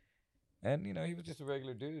 10, and you know he was just a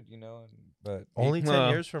regular dude, you know. But Only 10 Well-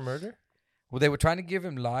 years for murder? well, they were trying to give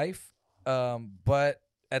him life, but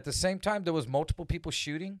at the same time there was multiple people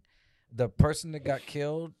shooting. The person that got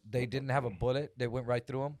killed, they didn't have a bullet. They went right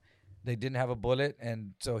through him. They didn't have a bullet,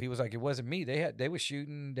 and so he was like, "It wasn't me. They were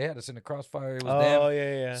shooting. They had us in the crossfire. It was them." Oh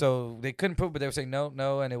yeah. So they couldn't prove, but they were saying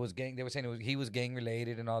no, and it was gang. They were saying he was gang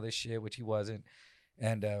related and all this shit, which he wasn't.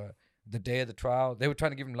 And the day of the trial, they were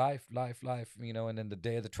trying to give him life, you know. And then the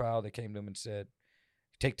day of the trial, they came to him and said,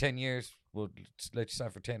 "Take 10 years. We'll let you sign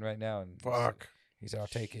for 10 right now." And Fuck. he said, "I'll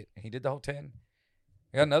take it." And he did the whole 10.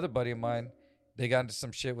 I got another buddy of mine. They got into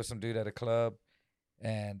some shit with some dude at a club,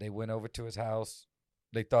 and they went over to his house.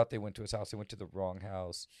 They thought they went to his house. They went to the wrong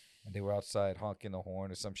house, and they were outside honking the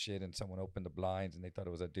horn or some shit, and someone opened the blinds, and they thought it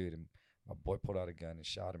was a dude, and my boy pulled out a gun and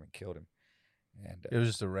shot him and killed him. And It was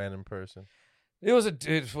just a random person. it was a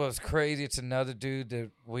dude. It was crazy. It's another dude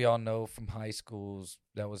that we all know from high schools.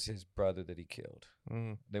 That was his brother that he killed.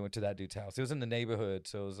 They went to that dude's house. It was in the neighborhood,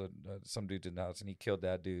 so it was some dude in the house, and he killed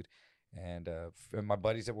that dude. And my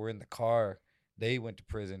buddies that were in the car, they went to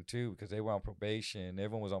prison too because they were on probation.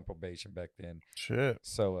 Everyone was on probation back then. Shit.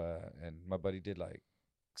 So, and my buddy did like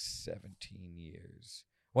 17 years.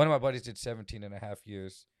 One of my buddies did 17 and a half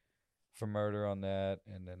years for murder on that.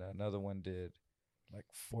 And then another one did like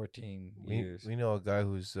 14 years. We know a guy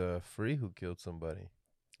who's free who killed somebody.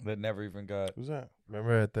 That never even got. Who's that?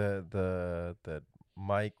 Remember at that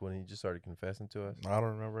Mike when he just started confessing to us? I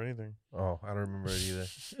don't remember anything. Oh, I don't remember it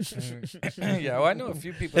either. Yeah, well, I know a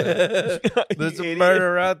few people that. There's a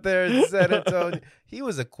murderer out there in San Antonio. He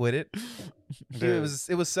was acquitted.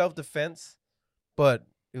 It was self-defense, but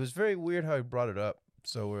it was very weird how he brought it up.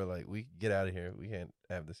 So we're like, we get out of here. We can't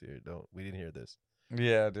have this here. We didn't hear this.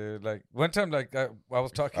 Yeah, dude. Like one time, like I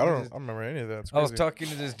was talking. I to don't this- remember any of that. It's I was crazy. talking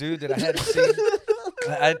to this dude that I hadn't seen.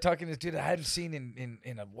 I talking to this dude that I hadn't seen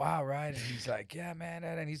in a while, right? And he's like, "Yeah, man,"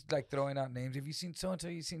 and he's like throwing out names. Have you seen so and so?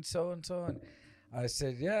 You seen so and so? And I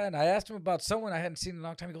said, "Yeah." And I asked him about someone I hadn't seen in a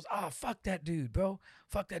long time. He goes, "Ah, fuck that dude, bro.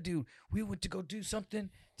 Fuck that dude. We went to go do something.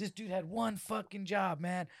 This dude had one fucking job,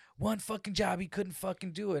 man. One fucking job. He couldn't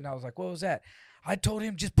fucking do it." And I was like, "What was that?" I told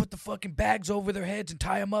him just put the fucking bags over their heads and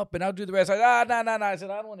tie them up, and I'll do the rest. I said, nah. I said,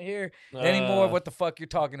 I don't want to hear any more of what the fuck you're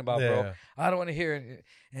talking about, bro. Yeah. I don't want to hear it.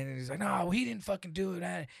 And he's like, no, he didn't fucking do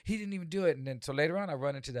it. He didn't even do it. And then so later on, I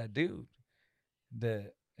run into that dude,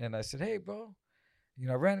 and I said, hey, bro,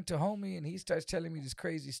 I ran into homie, and he starts telling me this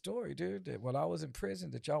crazy story, dude. That while I was in prison,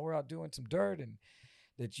 that y'all were out doing some dirt, and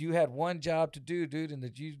that you had one job to do, dude, and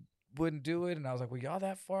that you wouldn't do it. And I was like, well, y'all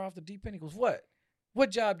that far off the deep end? He goes, what? What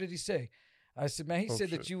job did he say? I said, man, he said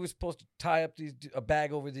that you were supposed to tie up a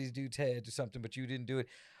bag over these dudes' heads or something, but you didn't do it.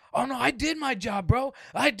 Oh, no, I did my job, bro.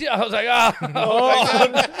 I did. I was like, I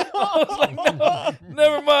was like, no,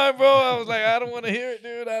 never mind, bro. I was like, I don't want to hear it,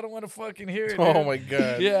 dude. I don't want to fucking hear it. Oh dude. my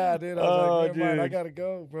god. Yeah, dude. I was like, never mind. I dude. got to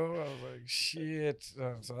go, bro. I was like, shit.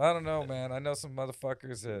 So I don't know, man. I know some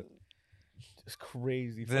motherfuckers It's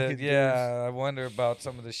crazy. that fucking yeah, I wonder about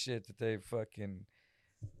some of the shit that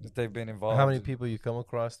they've been involved How many in. people you come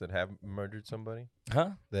across that have murdered somebody?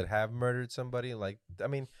 Huh? That have murdered somebody? Like, I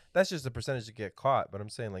mean, that's just the percentage that get caught. But I'm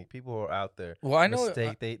saying, like, people who are out there. Well, I know.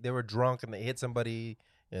 Mistake. They were drunk and they hit somebody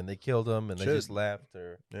and they killed them and they Shit. just left.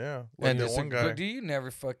 Or Yeah. Like And that one guy. but do you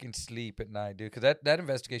never fucking sleep at night, dude? Because that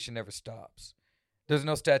investigation never stops. There's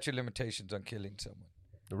no statute of limitations on killing someone.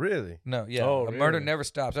 really, No, yeah, Oh, a murder really? never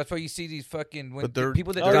stops. That's why you see these fucking But they're-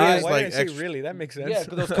 people that Oh, die. really? Why like did I say extra- really? That makes sense. Yeah,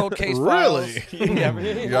 'cause those cold case Really? files. Yeah,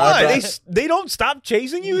 really. Your Why? eyebrows- They don't stop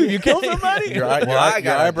chasing you if you kill somebody? Your, eye- Well, I your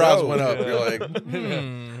gotta eyebrows go. went up. Yeah. You're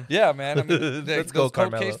like, Yeah, man. I mean, Let's go, those cold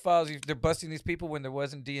Carmelo. case files. They're busting these people when there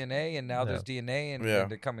wasn't DNA, and now there's DNA, and, Yeah.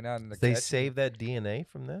 and they're coming out and they they're catching save that DNA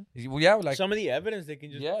from that. them. Well, yeah, like Some of the evidence they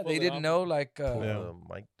can just yeah, pull they it didn't off. know like Yeah.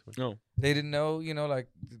 Mike, No. they didn't know like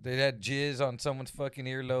they had jizz on someone's fucking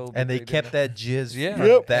earlobe, and they didn't kept know. that jizz. Yeah, for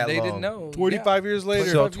Yep. that and they long. didn't know. 25 years later.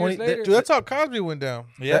 So 25 years 20 later. Dude, that's how Cosby went down.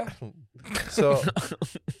 Yeah. So,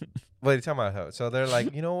 what are you talking about? How? So they're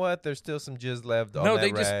like, you know what? There's still some jizz left on No, that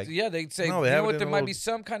they rag. they'd say, No, they you have know it what? in There a might little- be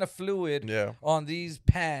some kind of fluid Yeah. on these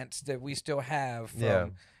pants that we still have from Yeah.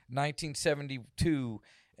 1972,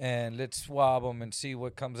 and let's swab them and see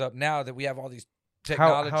what comes up now that we have all these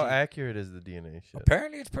how technology. accurate is the DNA shit?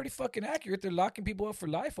 Apparently, it's pretty fucking accurate. They're locking people up for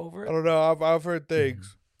life over I it. don't know. I've heard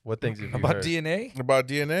things What things have you About heard? DNA. about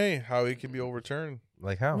DNA, how it can be overturned.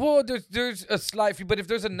 Like how? Well, there's a slight, but if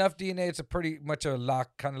there's enough DNA, it's a pretty much a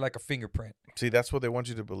lock, kind of like a fingerprint. See, that's what they want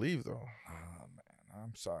you to believe, though. Oh man,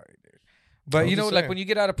 I'm sorry, dude. But I'm you know, just like saying. when you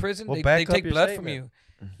get out of prison, Well, they back up take your blood from statement.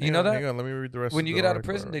 you. You know Hang that on, let me read the rest. when of you the get out of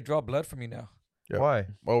article. prison, they draw blood from you now. Yeah. Why?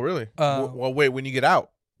 Oh, really? Um, Well, wait. When you get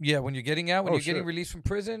out, Yeah, when you're getting out, when Oh, you're getting shit. released from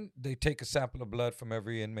prison, they take a sample of blood from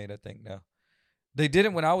every inmate. I think now. They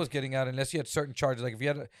didn't when I was getting out, unless you had certain charges. Like if you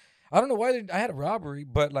had I don't know why I had a robbery,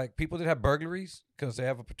 but like people that have burglaries because they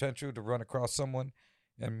have a potential to run across someone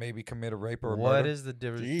and maybe commit a rape or a What murder. is the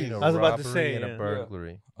difference Jeez. between a I was about to robbery say, and yeah. a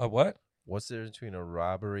burglary? A what? What's the difference between a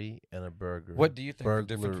robbery and a burglary? What do you think the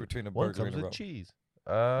difference Burglar- between a One burglary comes and a with robbery?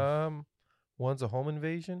 cheese. One's a home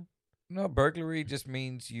invasion. No, burglary just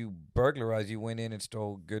means you burglarize. You went in and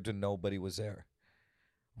stole goods and nobody was there.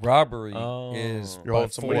 Robbery is Oh. You're by holding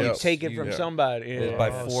somebody force. up. You take it You- from Yeah. somebody. It's Yeah. by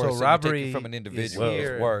Oh, force. so and you take it robbery from an is individual. It's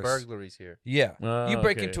here, and worse. burglary's here. Yeah. Ah, You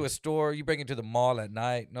break okay. into a store, you break into the mall at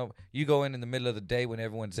night. No, you go in the middle of the day when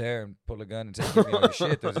everyone's there and pull a gun and say, "Give me all your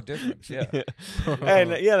shit." There's a difference. Yeah.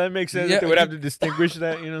 And yeah, that makes sense. Yeah, that they would have you- to distinguish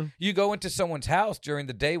that, you know. You go into someone's house during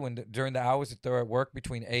the day during the hours that they're at work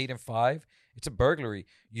between 8 and 5. It's a burglary.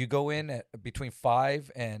 You go in at between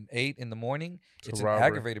 5 and 8 in the morning. It's an robbery.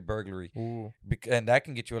 aggravated burglary, ooh, and that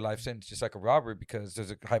can get you a life sentence, just like a robbery, because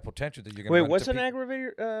there's a high potential that you're gonna. Wait, run what's into an people.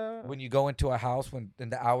 aggravator? When you go into a house when in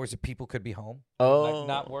the hours that people could be home, Oh, like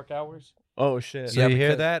not work hours. Oh shit. So Yeah, you hear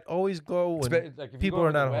because- that? Always go when Like if you people go are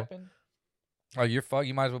with a not home. weapon, oh, you're fucked.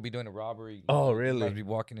 You might as well be doing a robbery. Oh, You really? might be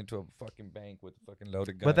walking into a fucking bank with a fucking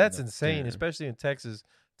loaded gun. But that's you know? insane, Yeah. especially in Texas,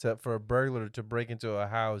 for a burglar to break into a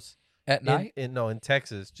house At night. in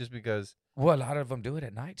Texas, just because. Well, a lot of them do it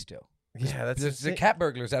at night still. Yeah, that's There's the insane. cat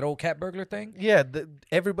burglars, that old cat burglar thing. Yeah,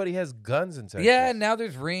 everybody has guns in Texas. Yeah, and now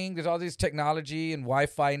there's Ring. There's all this technology and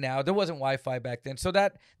Wi-Fi now. There wasn't Wi-Fi back then, so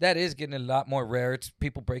that is getting a lot more rare. It's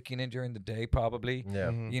people breaking in during the day, probably. yeah.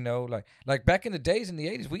 Mhm. You know, like back in the days in the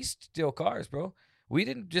 80s, we steal cars, bro. We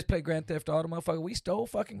didn't just play Grand Theft Auto, motherfucker. We stole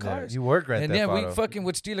fucking cars. You were Grand And Theft then Auto. we fucking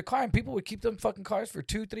would steal a car, and people would keep them fucking cars for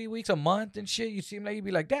 2-3 weeks, a month, and shit. You seem like you'd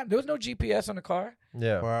be like, damn, there was no GPS on the car,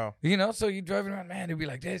 Yeah. Wow. you know. So you driving around, man. It'd be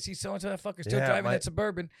like, see so and so that fucker still Yeah, driving my- that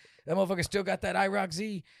Suburban. That motherfucker still got that IROC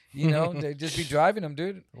Z. You know, they just be driving them,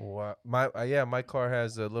 dude. Wow. My car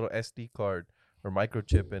has a little SD card or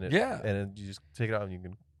microchip in it. Yeah. And then you just take it out and you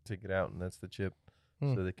can take it out, and that's the chip.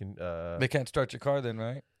 Hmm. So they can. They can't start your car then,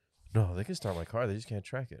 right? No, they can start my car. They just can't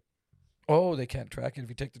track it. Oh, they can't track it if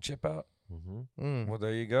you take the chip out. Mm-hmm. Mm. Well,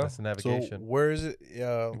 there you go. That's the So navigation. where is it?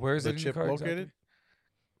 Where is the it in your chip car located?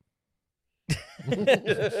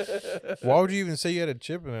 exactly? Why would you even say you had a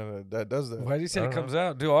chip in it that does that? Why do you say I it don't comes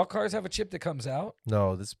out? Do all cars have a chip that comes out?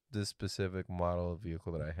 No, this specific model of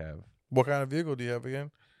vehicle that I have. What kind of vehicle do you have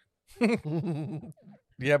again?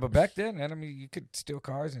 Yeah, but back then, man, I mean, you could steal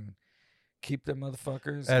cars and keep them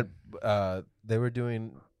motherfuckers. And they were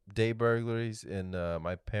doing day burglaries in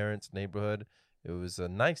my parents' neighborhood. It was a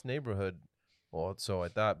nice neighborhood, well, so I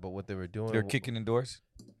thought. But what they were doing, They're kicking in doors.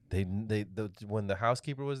 when the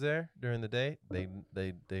housekeeper was there during the day,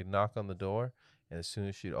 they knock on the door, and as soon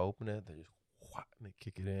as she'd open it, they just and they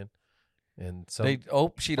kick it in, and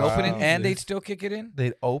She'd open it Wow. and they'd still kick it in,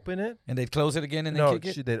 they'd open it. and they'd close it again and then No,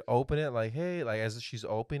 kick it. they'd open it like, hey, like as she's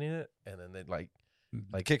opening it, and then they'd like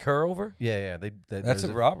Kick her over. yeah. That's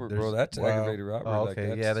a robbery, bro. That's Wow. aggravated robbery. Oh, Like, okay.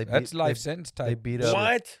 that's, Yeah, that's life sentence they type. beat up.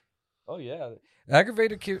 What? Oh yeah,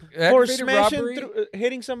 aggravated For aggravated smashing robbery, through,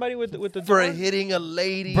 hitting somebody with the for door? hitting a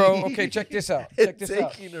lady, bro. Okay, check this out. Check this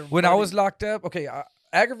out. Taking her When I money. was locked up, okay,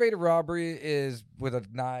 aggravated robbery is with a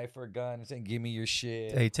knife or a gun and saying, "Give me your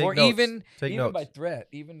shit," Hey, take or notes. even Take even by notes. threat.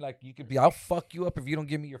 Even like you could be, "I'll fuck you up if you don't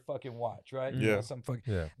give me your fucking watch," right? You Yeah. know, some fuck.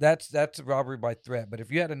 Yeah. That's a robbery by threat. But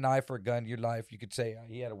if you had a knife or a gun, your life, you could say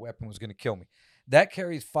he had a weapon, was going to kill me. That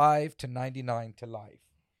carries 5 to 99 to life.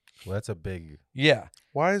 Well, that's a big. Yeah.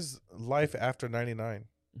 Why is life after 99?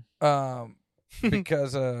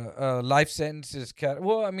 Because life sentence is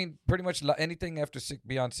well, I mean, pretty much anything after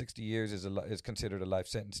beyond 60 years is considered a life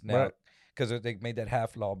sentence now, Right. because they made that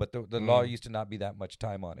half law. But the law used to not be that much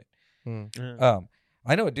time on it. Mm.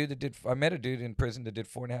 I know a dude that did. I met a dude in prison that did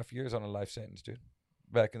 4.5 years on a life sentence, dude.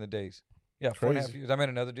 Back in the days, yeah, 4.5 Crazy. years. I met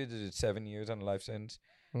another dude that did 7 years on a life sentence.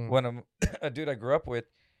 Mm. One of 'em- a dude I grew up with,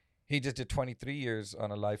 he just did 23 years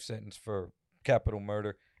on a life sentence for capital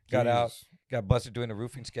murder. Got out, Jesus. got busted doing a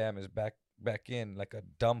roofing scam. Is back in like a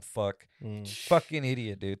dumb fuck, Mm. fucking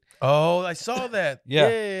idiot, dude. Oh, I saw that. Yeah.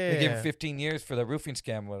 yeah. They gave him 15 years for the roofing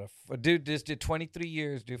scam. What a dude just did 23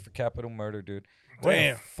 years, dude, for capital murder, dude. What a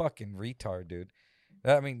Damn. fucking retard, dude.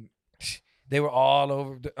 I mean, they were all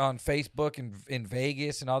over on Facebook and in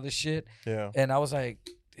Vegas and all this shit. Yeah. And I was like,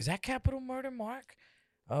 "Is that capital murder, Mark?"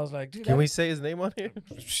 I was like, "Dude, Can we say his name on here?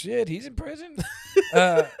 shit, he's in prison."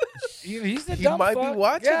 He's the He dumb might be fuck.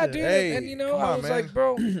 watching Yeah, it. dude. Hey, and you know, come I on, was man. like,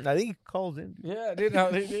 bro, I think he calls in. yeah, dude.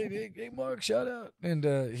 No, hey, Mark, shout out. And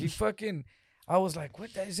he fucking, I was like,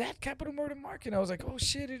 is that capital murder, Mark? And I was like, oh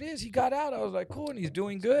shit, it is. He got out. I was like, cool, and he's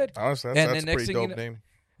doing good. Honestly, And that's then a next pretty thing you dope know- name.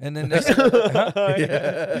 And then next, huh?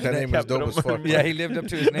 That name is dope as fuck. Yeah, he lived up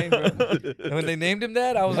to his name, bro. And when they named him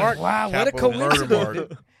that, I was Mark, like, wow, what a Capital Murder coincidence. Mark.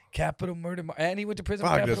 dude. Capital murder, and he went to prison for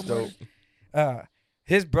Fuck, capital that's murder.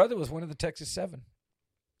 His brother was one of the Texas 7,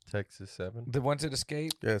 Texas 7. the ones that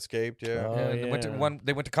escaped. Yeah, escaped. Yeah. Oh, And yeah.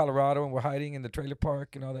 they went to Colorado and were hiding in the trailer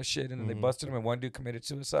park and all that shit, and then they Mhm. busted him, and one dude committed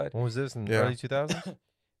suicide. When was this in Yeah. early 2000s?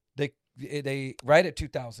 They right at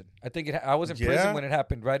 2000. I think I was in prison Yeah? when it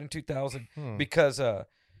happened, right in 2000, Hmm. because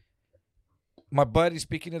my buddy,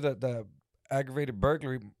 speaking of the aggravated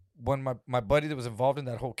burglary, my buddy that was involved in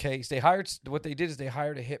that whole case, they hired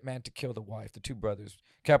a hitman to kill the wife, the two brothers,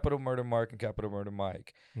 Capital Murder Mark and Capital Murder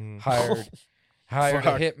Mike, Mm. hired a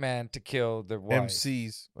Fuck. hitman to kill their wife.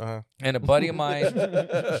 MCs. Uh-huh. And a buddy of mine,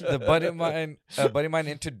 a buddy of mine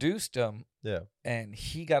introduced him, Yeah. and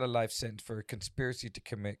he got a life sentence for a conspiracy to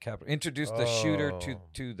commit capital. Introduced the shooter Oh.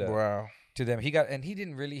 to the Wow. to them. He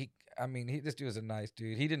didn't really. I mean, this dude was a nice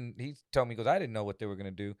dude. He told me, he goes, I didn't know what they were gonna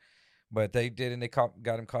do, but they did, and they got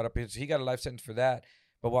him caught up. He got a life sentence for that.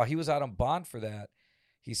 But while he was out on bond for that,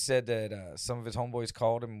 he said that some of his homeboys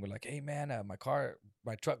called him and were like, "Hey man, my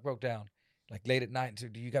truck broke down, like late at night. And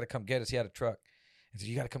said, you got to come get us." He had a truck, and said,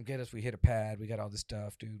 "You got to come get us. We hit a pad. We got all this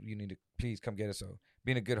stuff, dude. You need to please come get us." So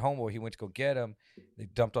being a good homeboy, he went to go get him. They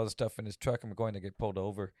dumped all the stuff in his truck and were going to get pulled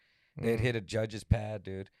over. They had hit a judge's pad,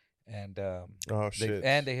 dude. And Oh shit.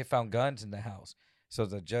 they had found guns in the house. So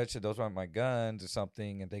the judge said those weren't my guns or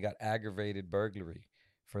something, and they got aggravated burglary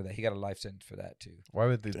for that. He got a life sentence for that too. Why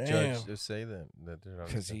would the Damn. judge just say that they're not?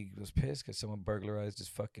 Because he was pissed because someone burglarized his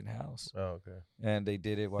fucking house, Oh, okay. and they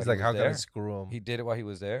did it while He's he like, was how can there. I screw him? He did it while he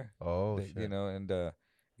was there. Oh, They- shit. you know, and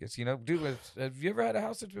guess dude, have you ever had a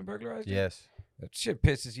house that's been burglarized? dude? Yes. That shit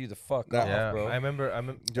pisses you the fuck Nah. off, Yeah. bro. I remember.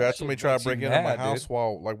 Dude, that's shit when we tried makes to break you into my mad, house dude.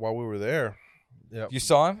 while we were there. Yeah. You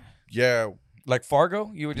saw him Yeah, like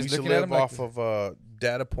Fargo? You were we just used to looking at live him like off of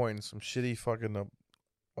Data Point and some shitty fucking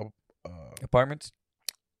apartments.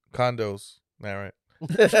 condos. All right.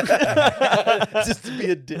 Just to be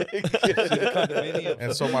a dick.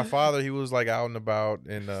 And so my father, he was like out and about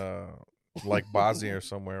in like Bosnia or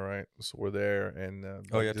somewhere, right? So we're there, and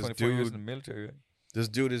Oh yeah, this 24 years dude, in the military. Right? this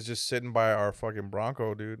dude is just sitting by our fucking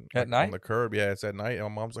Bronco, dude, At like, night? on the curb. Yeah, it's at night, and my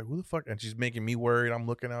mom's like, "Who the fuck?" And she's making me worried. I'm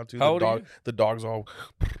looking out too. How old are you? The dog's all.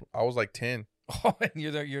 I was like 10. Oh, and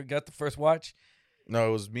you're there. You got the first watch. No,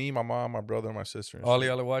 it was me, my mom, my brother, and my sister. And All shit.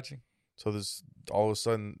 y'all are watching. So this all of a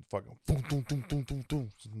sudden fucking boom, boom, boom, boom, boom, boom,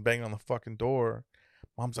 banging on the fucking door.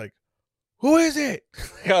 Mom's like, "Who is it?"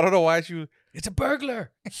 I don't know why she. It's a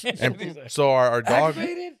burglar. And so our dog,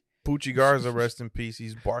 Activated? Poochie Garza, rest in peace.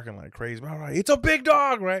 He's barking like crazy. All right, it's a big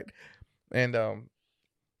dog, right? And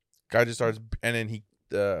guy just starts, and then he,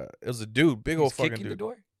 it was a dude, big old He's fucking kicking dude. the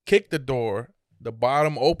door. Kicked the door. The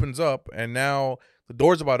bottom opens up, and now the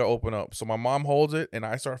door's about to open up. So my mom holds it, and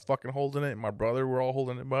I start fucking holding it, and my brother, we're all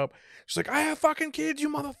holding him up. She's like, "I have fucking kids,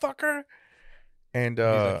 you motherfucker." And He's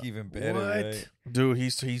like even better. what? Right? dude,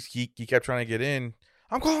 he kept trying to get in.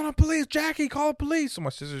 I'm calling the police, Jackie. Call the police. So my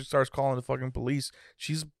sister starts calling the fucking police.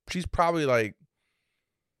 She's probably like,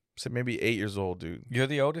 say maybe 8 years old, dude. You're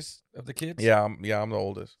the oldest of the kids. Yeah, I'm the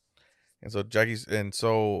oldest. And so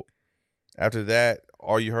so after that,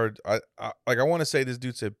 all you heard, I want to say this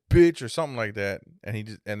dude said bitch or something like that,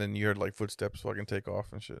 and then you heard like footsteps fucking take off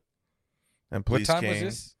and shit. And What police time came. was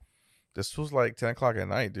this? This was like 10 o'clock at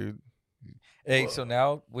night, dude. Hey, so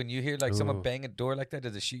now when you hear like someone Ooh. bang a door like that,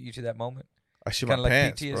 does it shoot you to that moment? I shit my Kinda like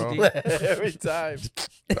pants, PTSD? bro. Every time.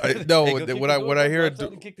 No, Hey, go kick when the I door, when I bro. hear Go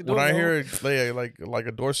outside and kick the when door, I bro. hear like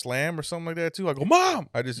a door slam or something like that too, I go, "Mom!"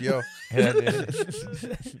 I just yell. Yeah,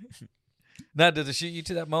 now, does it shoot you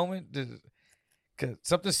to that moment? Cause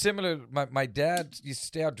something similar. My dad used to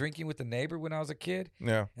stay out drinking with the neighbor when I was a kid,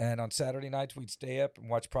 Yeah, and on Saturday nights we'd stay up and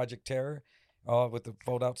watch Project Terror, with the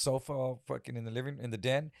fold-out sofa, all fucking in the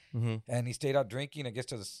den. mm-hmm. And he stayed out drinking. I guess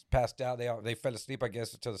till passed out. They fell asleep. I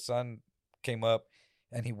guess until the sun came up,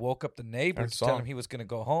 and he woke up the neighbor I to saw tell him. him he was gonna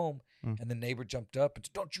go home. Mm. And the neighbor jumped up and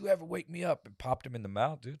said, "Don't you ever wake me up!" and popped him in the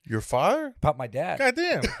mouth, dude. Your father? Popped my dad. God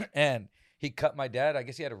damn. And he cut my dad. I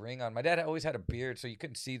guess he had a ring on. My dad always had a beard, so you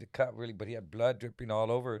couldn't see the cut really, but he had blood dripping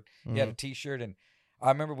all over. He had a T-shirt, and I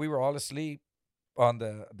remember we were all asleep on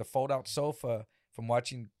the fold-out sofa from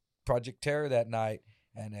watching Project Terror that night.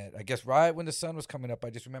 And I guess right when the sun was coming up, I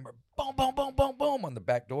just remember boom, boom, boom, boom, boom on the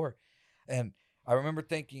back door. And I remember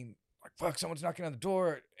thinking, like, fuck, someone's knocking on the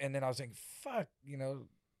door. And then I was thinking, fuck,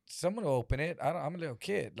 someone will open it. I'm a little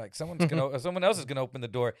kid. Like someone else is gonna open the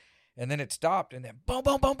door. And then it stopped, and then boom,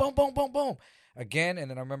 boom, boom, boom, boom, boom, boom again. And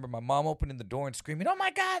then I remember my mom opening the door and screaming, "Oh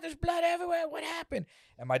my God, there's blood everywhere! What happened?"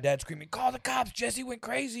 And my dad screaming, "Call the cops! Jesse went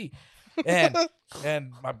crazy!" And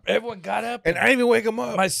everyone got up, And I didn't even wake him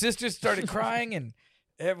up. my sister started crying, and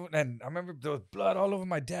everyone. And I remember there was blood all over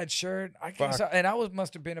my dad's shirt. I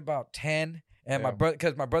must have been about 10. And my brother,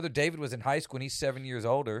 because my brother David was in high school, and he's 7 years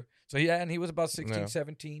older. So and he was about 16,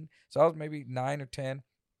 17. So I was maybe 9 or 10.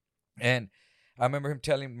 And I remember him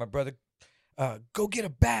telling my brother, "Go get a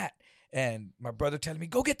bat." And my brother telling me,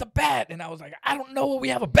 "Go get the bat." And I was like, "I don't know where we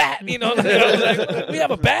have a bat." I was like, "We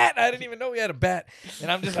have a bat?" I didn't even know we had a bat.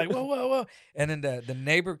 And I'm just like, whoa, whoa, whoa. And then the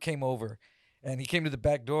neighbor came over, and he came to the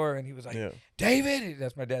back door, and he was like, "David,"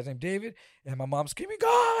 that's my dad's name, David. And my mom's screaming,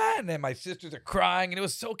 "God!" And then my sisters are crying, and it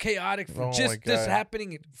was so chaotic for Oh, just my this God.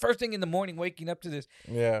 happening. First thing in the morning, waking up to this.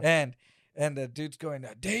 Yeah. And the dude's going,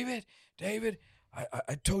 David,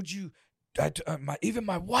 I told you, even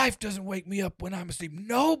my wife doesn't wake me up when I'm asleep.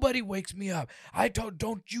 Nobody wakes me up.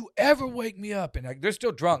 Don't you ever wake me up. And they're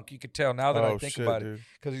still drunk. You could tell now that I think about it,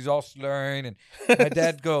 because he's all slurring. And my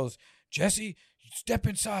dad goes, "Jesse, step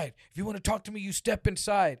inside. If you want to talk to me, you step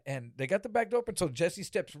inside." And they got the back door open, so Jesse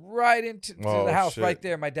steps right into the house right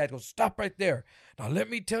there. My dad goes, "Stop right there. Now let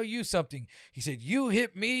me tell you something." He said, "You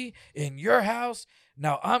hit me in your house.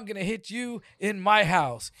 Now I'm going to hit you in my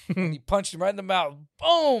house." And he punched him right in the mouth.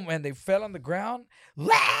 Boom! And they fell on the ground.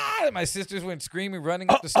 And my sisters went screaming, running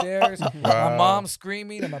up the stairs. My mom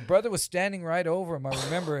screaming. And my brother was standing right over him. I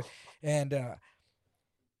remember it. And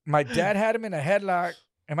my dad had him in a headlock.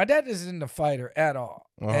 And my dad isn't a fighter at all.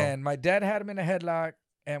 And my dad had him in a headlock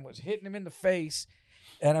and was hitting him in the face.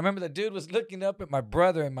 And I remember the dude was looking up at my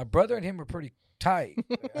brother, and my brother and him were pretty tight.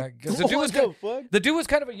 'Cause the dude was the dude was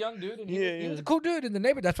kind of a young dude, and he was a cool dude in the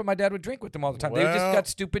neighborhood. That's what my dad would drink with him all the time. They just Well, got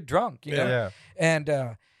stupid drunk, you know.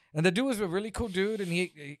 Yeah. And the dude was a really cool dude, and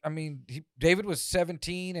David was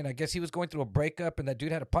 17, and I guess he was going through a breakup, and that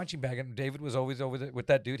dude had a punching bag, and David was always over there with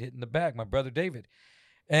that dude hitting the bag, my brother David.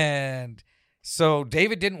 And so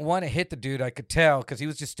David didn't want to hit the dude, I could tell, because he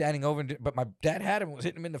was just standing over, but my dad had him and was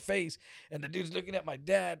hitting him in the face, and the dude's looking at my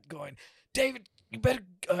dad going, David, you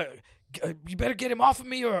better get him off of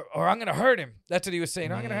me or I'm going to hurt him. That's what he was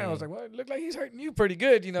saying. I'm going to hurt him. I was like, well, it looked like he's hurting you pretty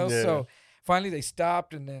good, you know. Yeah. So finally they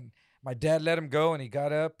stopped, and then my dad let him go, and he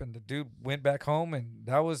got up, and the dude went back home, and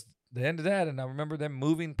that was the end of that. And I remember them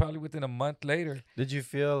moving probably within a month later. Did you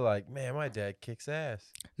feel like, man, my dad kicks ass?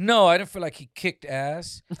 No, I didn't feel like he kicked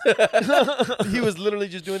ass. He was literally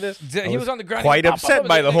just doing this. He was on the ground. quite He upset was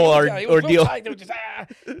by the whole he was real ordeal. tight. They were just,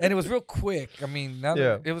 and it was real quick. I mean,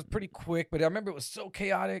 it was pretty quick, but I remember it was so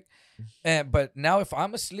chaotic. But now if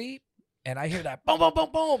I'm asleep and I hear that boom, boom, boom,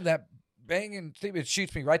 boom, that banging, it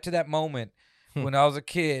shoots me right to that moment when I was a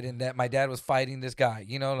kid and that my dad was fighting this guy.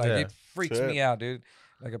 You know, like it freaks Shit. me out, dude.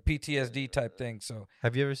 Like a PTSD type thing. So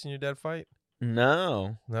Have you ever seen your dad fight?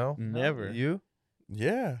 No, No, never. You?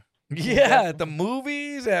 Yeah. yeah, at the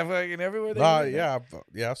movies, at fucking everywhere. Nah, went.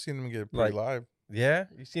 I've seen him get pretty live. Yeah,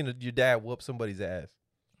 you seen your dad whoop somebody's ass?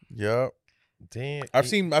 Yep. Damn. I've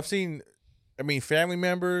seen. I mean, family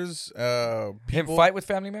members. Him People. fight with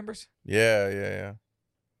family members. Yeah.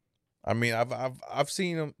 I mean, I've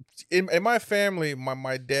seen him in my family.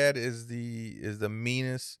 My dad is the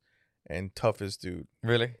meanest and toughest dude.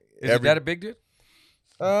 Really? Is your dad a big dude?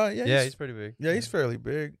 Yeah, he's pretty big. he's fairly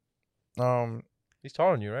big. He's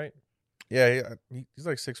taller than you, right? Yeah, he's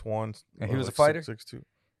like 6'1". And he was a like fighter? 6'2".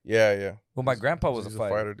 Yeah. Well, my grandpa was a He's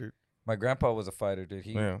fighter. dude. My grandpa was a fighter, dude.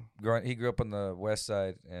 He Yeah. grew up on the west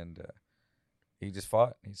side, and he just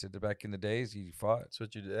fought. He said that back in the days, he fought.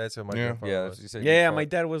 That's what my Yeah. grandfather Yeah, was. he said he Yeah, fought. my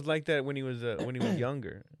dad was like that when he was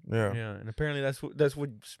younger. Yeah. Yeah, and apparently that's what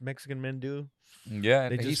Mexican men do. Yeah,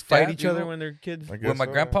 They and he just fight stabbed each other people. when they're kids. I guess When my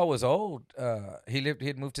so, grandpa was old, he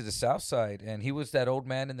had moved to the south side, and he was that old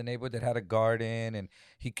man in the neighborhood that had a garden, and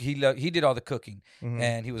he did all the cooking, Mhm.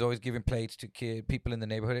 and he was always giving plates to people in the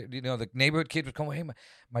neighborhood. You know, the neighborhood kids would come, hey,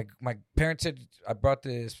 my parents said I brought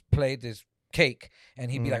this cake, and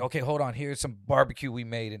he'd be like, okay, hold on, here's some barbecue we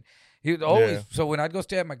made, and he would always. Yeah. So when I'd go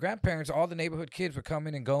stay at my grandparents, all the neighborhood kids were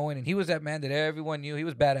coming and going, and he was that man that everyone knew. He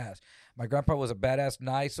was badass. My grandpa was a badass,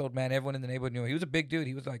 nice old man. Everyone in the neighborhood knew him. He was a big dude.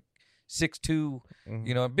 He was like 6'2", Mhm.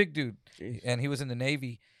 you know, a big dude, and he was in the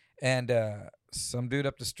Navy. And some dude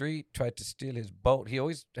up the street tried to steal his boat. He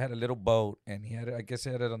always had a little boat, and he had it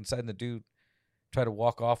on the side, and the dude tried to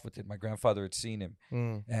walk off with it. My grandfather had seen him,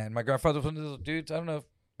 Mm. and my grandfather was one of those dudes. I don't know,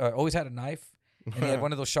 always had a knife, and he had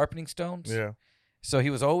one of those sharpening stones. Yeah. So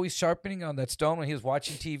he was always sharpening on that stone when he was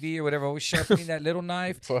watching TV or whatever, always sharpening that little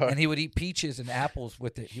knife. Fuck. And he would eat peaches and apples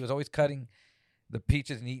with it. He was always cutting the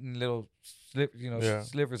peaches and eating little Yeah.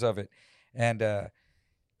 slivers of it. And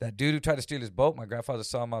that dude who tried to steal his boat, my grandfather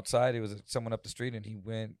saw him outside. It was someone up the street, and he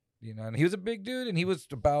went, and he was a big dude, and he was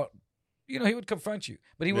about, he would confront you.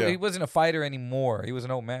 But he wasn't a fighter anymore. He was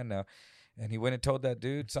an old man now. And he went and told that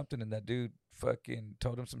dude something, and that dude fucking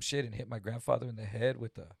told him some shit and hit my grandfather in the head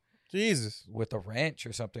with a wrench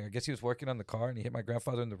or something. I guess he was working on the car, and he hit my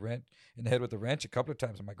grandfather in the head with a wrench a couple of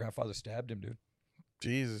times, and my grandfather stabbed him, dude.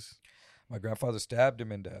 Jesus. My grandfather stabbed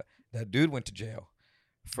him, and that dude went to jail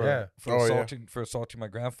for assaulting my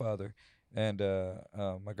grandfather. And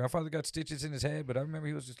my grandfather got stitches in his head, but I remember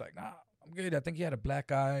he was just like, "Nah, I'm good." I think he had a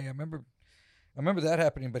black eye. I remember that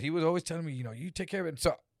happening, but he was always telling me, you take care of it. And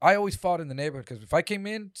so I always fought in the neighborhood, because if I came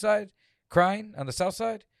inside crying on the south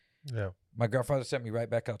side, my grandfather sent me right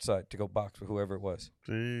back outside to go box with whoever it was.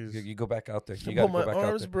 Jeez. You go back out there. You got to go back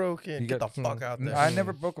out there. Broken. You Get got- the fuck out there. I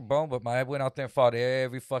never broke a bone, but I went out there and fought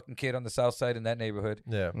every fucking kid on the south side in that neighborhood.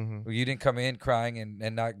 Yeah. Mhm. You didn't come in crying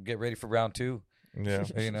and not get ready for round two. Yeah.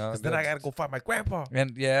 'Cause then I gotta go find my grandpa.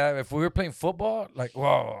 And yeah, if we were playing football, like,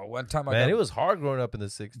 whoa, one time I Man, got, it was hard growing up in the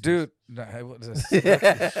 60s. dude. No, it was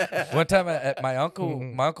one time at my uncle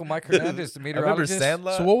Mike Hernandez, the I remember meteorologist.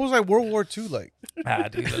 Sandlot. So what was like World War II like?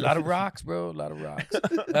 Dude, a lot of rocks, bro. A lot of rocks.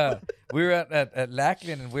 We were at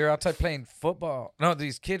Lackland, and we were outside playing football. No,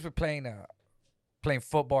 these kids were playing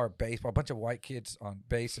football or baseball. A bunch of white kids on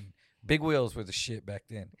base, and big wheels were the shit back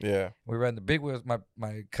then. Yeah. We were riding the big wheels.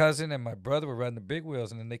 My cousin and my brother were riding the big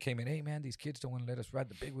wheels, and then they came in. Hey, man, these kids don't want to let us ride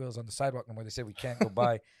the big wheels on the sidewalk no more. They said we can't go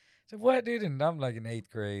by. I said, what, dude? And I'm like in 8th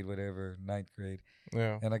grade, whatever, 9th grade.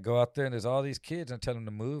 Yeah. And I go out there, and there's all these kids, and I tell them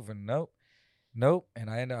to move, and nope. And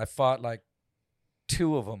I fought like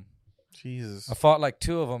 2 of them. Jesus. I fought like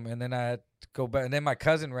 2 of them, and then I had to go back. And then my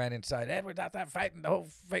cousin ran inside. Edward's out there fighting the whole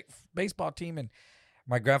baseball team. And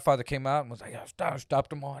my grandfather came out and was like, stopped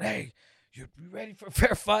them all. Hey, you ready for a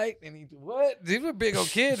fair fight? And he, what? These were big old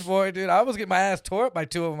kids, boy, dude. I was getting my ass tore up by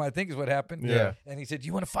 2 of them, I think is what happened. Yeah. And he said,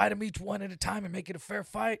 you want to fight them each one at a time and make it a fair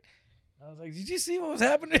fight? I was like, did you see what was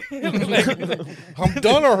happening? Like, I'm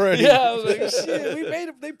done already. yeah, I was like, shit, we made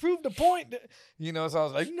it. They proved the point. You know, so I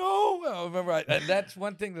was like, no. I remember, and that's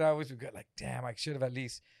one thing that I always regret. Like, damn, I should have at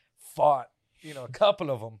least fought, you know, a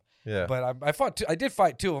couple of them. Yeah. But I fought 2. I did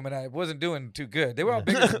fight 2 of them, and I wasn't doing too good. They were all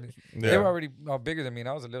bigger than me. They were already all bigger than me, and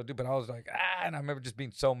I was a little dude. But I was like, and I remember just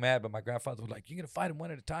being so mad. But my grandfather was like, "You're gonna fight them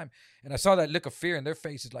one at a time." And I saw that look of fear in their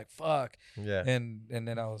faces, like, "Fuck." Yeah. And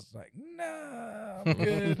then I was like, "Nah, I'm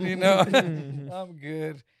good." You know, I'm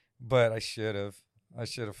good. But I should have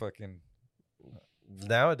fucking.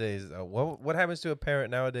 Nowadays, what happens to a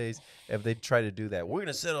parent nowadays if they try to do that? We're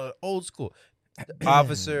gonna settle it old school.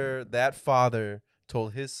 Officer, that father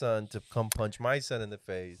told his son to come punch my son in the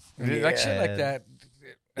face. Like shit like And- that.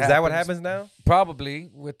 Is that what happens now? Probably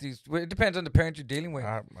with these. It depends on the parent you're dealing with.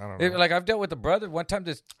 I don't know. Like I've dealt with a brother. One time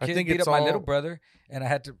this I kid think beat it's up my all- little brother, and I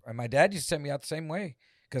had to. And my dad used to send me out the same way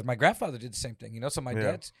because my grandfather did the same thing. You know, so my Yeah.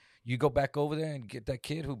 dad's. You go back over there and get that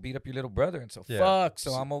kid who beat up your little brother, and so Yeah. fuck.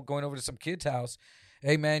 So I'm going over to some kid's house.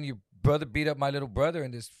 Hey man, your brother beat up my little brother,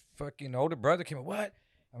 and this fucking older brother came up. What?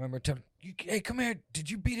 I remember telling you, hey, come here. Did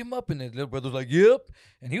you beat him up? And the little brother was like, yep.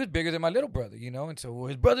 And he was bigger than my little brother, you know. And so, well,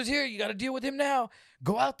 his brother's here. You got to deal with him now.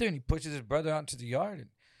 Go out there. And he pushes his brother out into the yard. And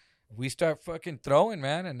we start fucking throwing,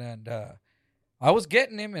 man. And I was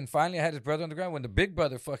getting him. And finally, I had his brother on the ground when the big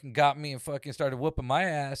brother fucking got me and fucking started whooping my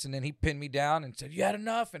ass. And then he pinned me down and said, you had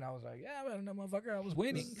enough? And I was like, yeah, I had enough, motherfucker. I was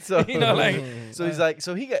winning. So you know, like. so he's like,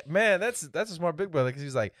 so he got man. That's a smart big brother because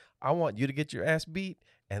he's like, I want you to get your ass beat,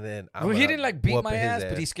 and then I'm Well, he gonna didn't like beat whoop my his ass,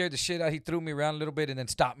 but he scared the shit out. He threw me around a little bit and then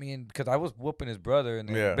stopped me because I was whooping his brother. And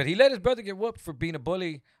then, Yeah. But he let his brother get whooped for being a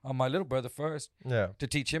bully on my little brother first Yeah. to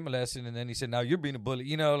teach him a lesson. And then he said, now you're being a bully.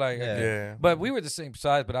 You know, like. Yeah. Yeah. But we were the same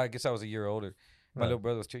size, but I guess I was a year older. My Right. little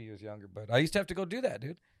brother was 2 years younger. But I used to have to go do that,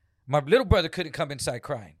 dude. My little brother couldn't come inside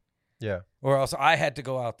crying. Yeah. Or else I had to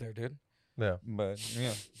go out there, dude. Yeah. But,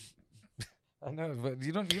 yeah. I know, but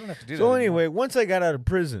you don't have to do that. So anyway, once I got out of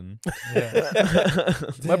prison, Yeah.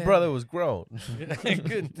 My brother was grown.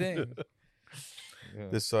 Good thing. Yeah.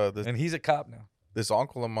 This And he's a cop now. this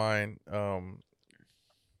uncle of mine,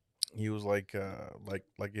 he was like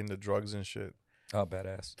into drugs and shit Oh,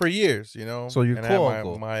 badass. for years, you know. So you're and cool I had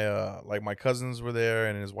uncle. my cousins were there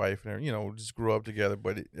and his wife and you know just grew up together.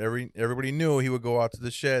 But everybody knew he would go out to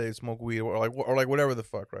the shed, they'd smoke weed or like whatever the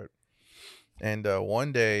fuck, right? And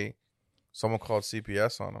one day, someone called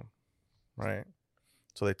CPS on him, right?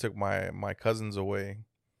 So they took my cousins away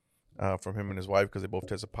from him and his wife because they both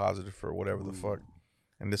tested positive for whatever the fuck.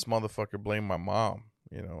 And this motherfucker blamed my mom,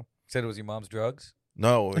 you know. Said it was your mom's drugs?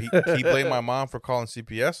 No, he blamed my mom for calling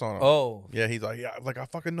CPS on him. Oh. Yeah, he's like, yeah, like I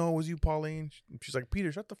fucking know it was you, Pauline. She's like,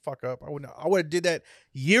 Peter, shut the fuck up. I would have did that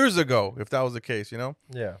years ago if that was the case, you know.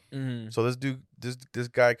 Yeah. So this dude, this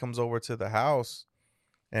guy comes over to the house,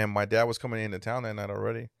 and my dad was coming into town that night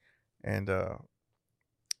already, and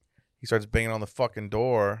he starts banging on the fucking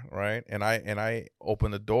door, right? And I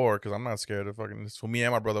open the door because I'm not scared of fucking. So me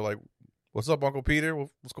and my brother like, what's up, Uncle Peter?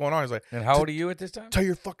 What's going on? He's like, And how old are you at this time? tell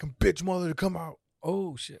your fucking bitch mother to come out.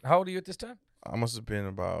 Oh, shit. How old are you at this time? I must have been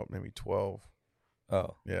about maybe 12.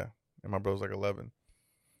 Oh. Yeah. And my brother's like 11. And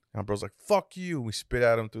my brother's like, fuck you. We spit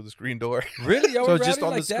at him through the screen door. Really? Y'all So were just rowdy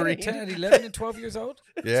on like the that screen? at 10, 11, and 12 years old?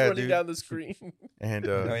 Yeah, running dude. down the screen. And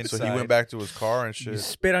No, so he inside. went back to his car and you shit.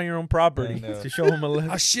 spit on your own property I know. to show him a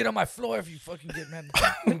lesson. I'll shit on my floor if you fucking get mad.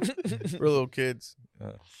 We're little kids.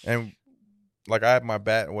 Uh. And like I have my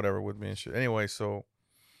bat or whatever with me and shit. Anyway, so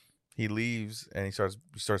he leaves and he starts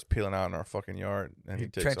peeling out in our fucking yard and he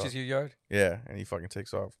takes trenches off. your yard? Yeah, and he fucking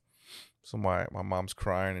takes off. So my mom's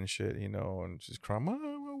crying and shit, you know, and she's crying,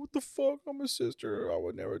 Mom, what the fuck? I'm a sister. I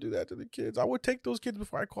would never do that to the kids. I would take those kids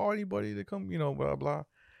before I call anybody to come, you know, blah, blah.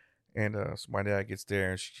 And so my dad gets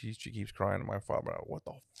there and she keeps crying to my father, what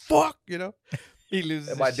the fuck, you know? He loses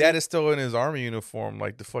And my dad is still in his army uniform,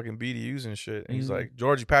 like the fucking BDUs and shit. And he's Mhm. like,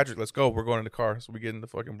 Georgie, Patrick, let's go. We're going in the car. So we get in the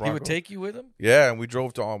fucking Bronco. He would take you with him? Yeah, and we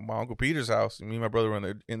drove to my Uncle Peter's house. And me and my brother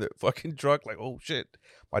were in the fucking truck, like, oh shit.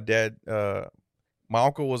 My dad, my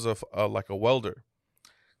uncle was like a welder.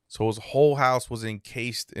 So his whole house was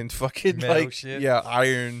encased in fucking Metal like shit?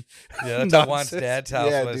 iron. Yeah, that's what Juan's Nonsense. dad's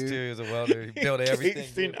house Yeah, was dude. too. He was a welder. He built everything.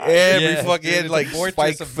 dude. Every Yes, fucking dude, had, it's a like fortress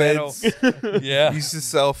spike of metal. fence. Yeah. He used to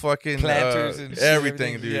sell fucking Planters and shit,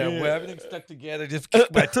 everything, dude. Yeah, well, everything stuck together just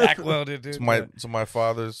by tack welded, dude. So my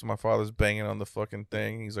father's banging on the fucking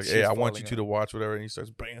thing. He's like, Shit's "Hey, I want you falling two to watch whatever," and he starts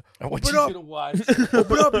banging. I want Open you up. to watch.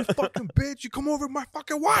 Open up, you fucking bitch! You come over, my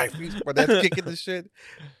fucking wife. My dad's kicking the shit,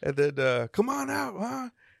 and then come on out, huh?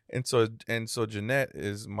 And so Jeanette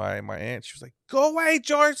is my aunt. She was like, "Go away,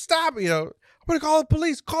 George! Stop! You know, I'm gonna call the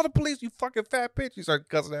police. Call the police! You fucking fat bitch!" He started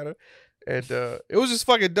cussing at her, and it was just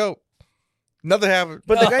fucking dope. Nothing happened.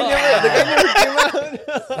 But the guy never came out.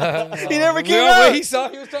 He never came Well, out. when he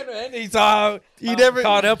was trying to end. He saw He never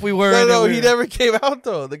caught up. We were. No, he never came out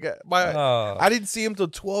though. The guy, Oh. I didn't see him till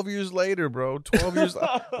 12 years later, bro. 12 years.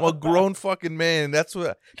 I'm a grown fucking man.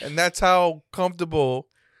 That's how comfortable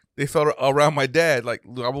they felt around my dad. Like,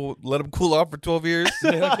 I will let him cool off for 12 years.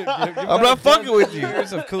 I'm not fucking with you.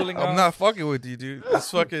 Years of cooling I'm off. not fucking with you, dude.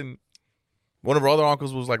 It's fucking. One of our other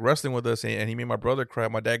uncles was like wrestling with us, and he made my brother cry.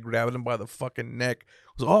 My dad grabbed him by the fucking neck.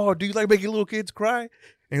 Was like, "Oh, do you like making little kids cry?" And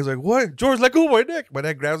he was like, "What, George? Let go of my neck." My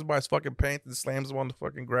dad grabs him by his fucking pants and slams him on the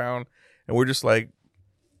fucking ground, and we're just like,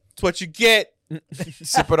 "It's what you get."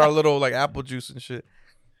 Sipping our little like apple juice and shit.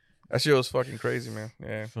 That shit was fucking crazy, man.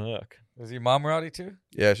 Yeah, Fuck. Was your mom rowdy too?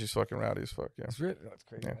 yeah, she's fucking rowdy as fuck. Yeah, That's really that's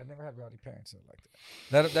crazy. Yeah. I never had rowdy parents like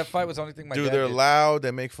that. That fight was the only thing my dude, dad they're did. loud.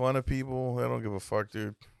 They make fun of people. They don't give a fuck,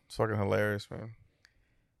 dude. It's fucking hilarious, man.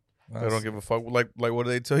 They don't give a fuck. Like what do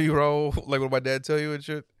they tell you, bro? Like what my dad tell you and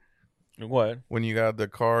shit? What? When you got the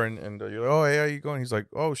car and you're like, "Oh, hey, how you going?" He's like,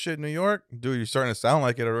 "Oh shit, New York, dude. You're starting to sound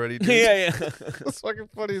like it already, dude." Yeah. It's fucking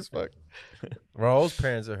funny as fuck. Raul's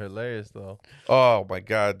parents are hilarious though. Oh my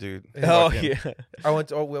god, dude. Oh Fucking-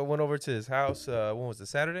 yeah. We went over to his house. When was it?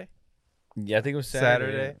 Saturday. Yeah, I think it was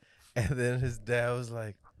Saturday. And then his dad was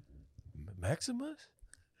like, "Maximus."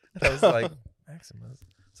 And I was like, "Maximus."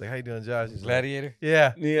 It's like, "How you doing, Josh?" He's like, Gladiator.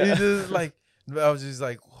 yeah, Yeah. He's just like, I was just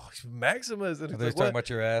like, "Oh, Maximus." And They he's was like, talking "What?" about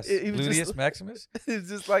your ass. He was just- Gluteus Maximus. It's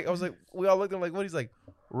just like, I was like, we all looked at him like, "What?" He's like,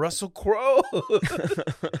 "Russell Crowe."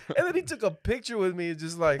 And then he took a picture with me and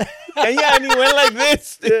just like, and he went like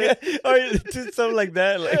this. Or just something like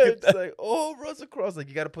that. Like, it's like, "Oh, Russell Crowe." I was like,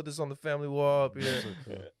 "You got to put this on the family wall up here."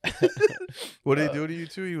 What did he do to you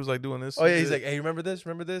too? He was like doing this. Oh yeah, and he's shit? like, "Hey, remember this?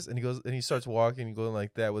 Remember this?" And he goes and he starts walking and going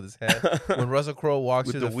like that with his hand. When Russell Crowe walks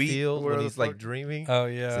With through the the, wheat, field when where he's the like fuck- dreaming. Oh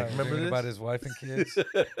yeah. like, remember Thinking this? about his wife and kids.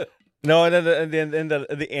 no, and then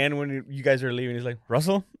the end when you guys are leaving, he's like,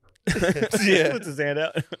 Russell? Yeah. Puts his hand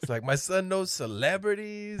out. It's like, "My son knows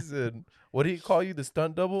celebrities." And what do you call you? The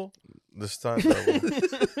stunt double? the stunt double.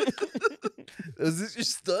 Is this your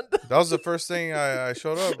stunt double? That was the first thing I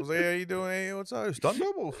showed up. I was like, "Hey, how you doing? Hey, what's up? Stunt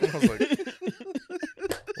double?" I was like,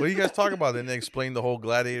 "What are you guys talking about?" Then they explained the whole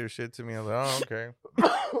gladiator shit to me. I was like, "Oh, okay."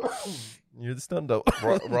 You're the stunt double.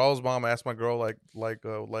 Raul's mom asked my girl like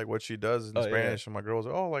what she does in Oh, yeah. Spanish, and my girl was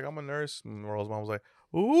like, "Oh, like I'm a nurse." And Raul's mom was like,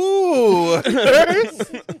 "Ooh, a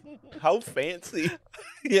nurse." How fancy.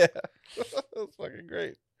 Yeah, that was fucking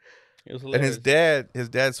great. It was And his hilarious.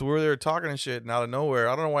 dad. So we were there talking and shit, and out of nowhere,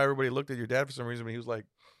 I don't know why everybody looked at your dad for some reason, but he was like,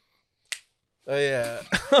 Oh yeah.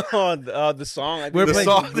 The song. I think We're the playing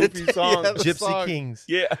song, the- goofy song. yeah, the Gypsy song. Kings.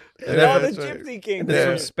 Yeah. Yeah, Oh, the that's right. Gypsy King. And they're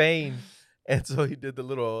Yeah. from Spain. And so he did the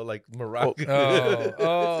little like Moroccan.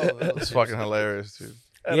 Oh, It's fucking hilarious, dude.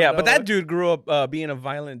 I Yeah, don't but know. that dude grew up being a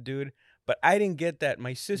violent dude. But I didn't get that.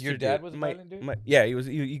 My sister. Your dad did. was a My- violent dude? Yeah, he was.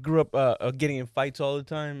 He grew up getting in fights all the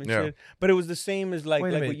time and Yeah. shit. But it was the same as like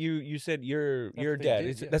Wait a what minute. you said. Your what they dad. did,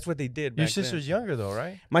 It's- yeah. That's what they did. Your back then. sister's younger though,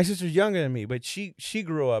 right? My sister's younger than me, but she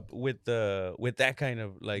grew up with that kind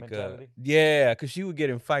of like Mentality? yeah, because she would get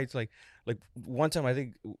in fights. Like one time, I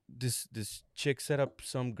think this chick set up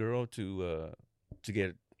some girl to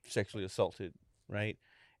get sexually assaulted, right?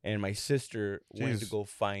 And my sister went to Jesus. go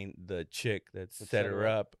find the chick that To set her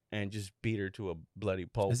up and just beat her to a bloody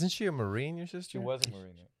pulp. Isn't she a Marine, your sister? She was a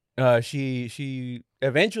Marine. She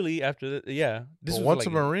eventually after the, yeah. This Well, was once like a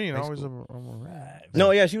in Marine, high always a school. Marine. No,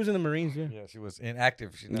 yeah, she was in the Marines. Yeah, Yeah, she was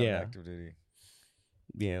inactive. She's not Yeah. on active duty.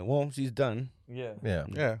 yeah. Well, she's done. Yeah. Yeah.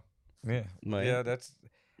 Yeah. Yeah. My- Yeah, that's.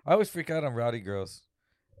 I always freak out on rowdy girls,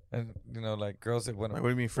 and like girls that want Like, to. what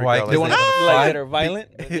do you mean freak Why? out? They Like want to they- like Ah! that are violent.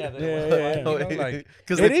 Yeah, Yeah, they yeah, wanna yeah. fight, you know, like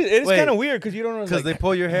Because It is kind of weird because you don't know. because Like, they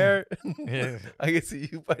pull your hair. Yeah. I can see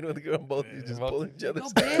you fighting with the girl and both you just Both- pulling each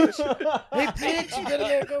other's Go, hair. bitch. Hey, bitch, you better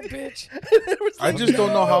let it go, bitch. I just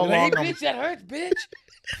don't know how Hey, long I'm. bitch, that hurts, bitch.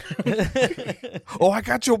 Oh, I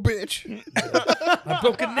got your bitch. I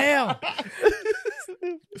broke a nail.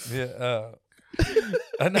 Yeah.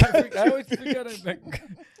 I always freak out.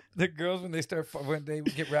 the girls when they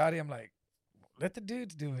get rowdy, I'm like, let the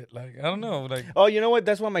dudes do it. Like, I don't know. Like, Oh, you know what?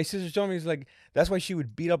 That's what my sister told me. Is like that's why she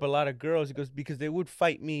would beat up a lot of girls. She goes because they would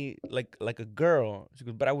fight me like a girl. She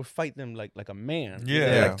goes, but I would fight them like a man.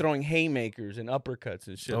 Yeah. Like throwing haymakers and uppercuts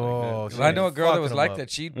and shit. Oh, like that. so I know a girl that fucking was them like up. that.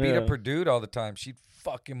 She'd beat up her dude all the time. She'd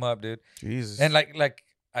fuck him up, dude. Jesus. And like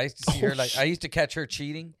I used to see her, like I used to catch her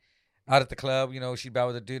cheating out at the club. You know, she'd be out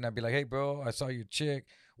with a dude, and I'd be like, "Hey, bro, I saw your chick."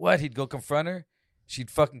 What? He'd go confront her. She'd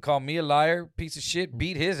fucking call me a liar, piece of shit,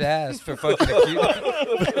 beat his ass for fucking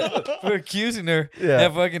accusing her,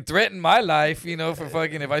 and fucking threaten my life, you know, for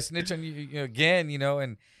fucking if I snitch on you again, you know,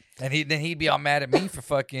 and he'd be all mad at me for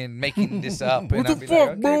fucking making this up. What and the I'd be fuck, like,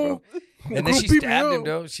 okay, bro? And then she Beat me stabbed him, up.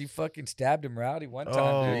 though. She fucking stabbed him rowdy one time,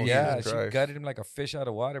 Oh, dude. Yeah, Jesus she Christ. gutted him like a fish out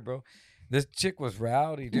of water, bro. This chick was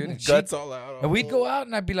rowdy, dude. And Guts all out. and we'd go out,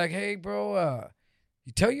 and I'd be like, "Hey, bro,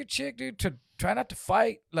 you tell your chick, dude, to try not to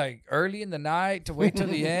fight like early in the night, to wait till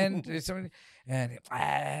the end." Or something. And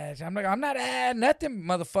I'm like, "I'm not nothing,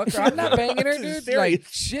 motherfucker. I'm not banging her, dude. Like,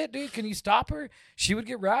 shit, dude. Can you stop her?" She would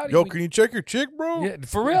get rowdy. Yo, We- can you check your chick, bro? yeah,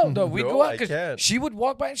 for real though. We'd No, go out I because can't. she would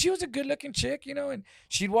walk by, and she was a good-looking chick, you know, and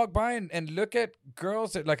she'd walk by and look at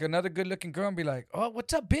girls, that, like another good-looking girl, and be like, "Oh,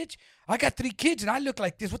 what's up, bitch? I got 3 kids, and I look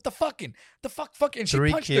like this. What the fucking? And she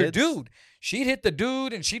 3 punched her kids? dude. She'd hit the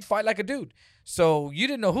dude, and she'd fight like a dude. So you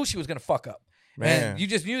didn't know who she was gonna fuck up, Man. and you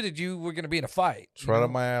just knew that you were gonna be in a fight. It's you right know?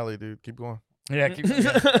 up my alley, dude. Keep going. Yeah, keep.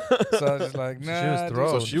 Yeah. So I was just like, She nah. was dude.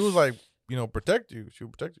 throwing. So she was like, you know, protect you. She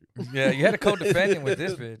would protect you. Yeah, you had a co-defendant with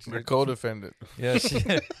this bitch. The dude. co-defendant. Yeah,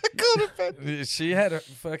 she had a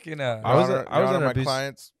fucking I was Your in Honor, an my abuse-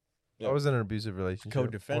 clients. I was in an abusive relationship.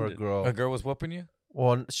 Co-defendant. Or a girl. a girl was whooping you.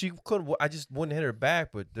 Well, she couldn't. I just wouldn't hit her back,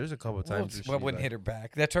 but there's a couple of times. where Well, she, wouldn't like- hit her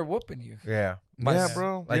back. That's her whooping you. Yeah, Yeah,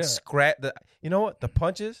 bro. like Yeah. scratch the. You know what? The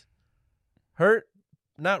punches hurt.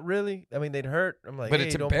 Not really. I mean, they'd hurt. I'm like, But hey,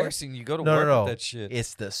 it's don't punch. embarrassing. You go to No, work no, no. with that shit.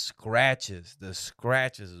 It's the scratches. The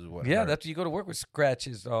scratches is what. Yeah, hurt. that's you go to work with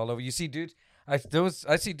scratches all over. You see dudes. I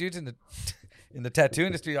see dudes in the in the tattoo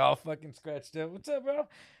industry all fucking scratched up. What's up, bro?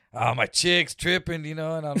 Oh, my chick's tripping, you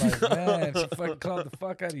know, and I'm like, man, she fucking clawed the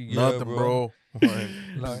fuck out of you. Nothing, Yeah, bro.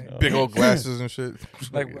 Like, Big old glasses and shit.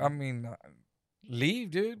 like, I mean,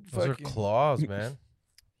 leave, dude. Those are Fucking, claws, man.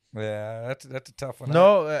 yeah, that's a tough one.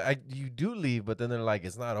 No, you do leave, but then they're like,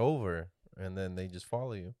 it's not over, and then they just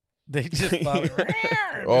follow you. They just follow.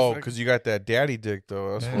 Oh, because you got that daddy dick,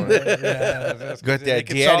 though. That's why. that's Got they that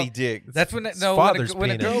can daddy solve- dick. That's when It's no father's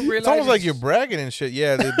when a penis. girl realizes It's almost like you're bragging and shit.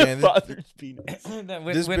 Yeah, man. Father's penis.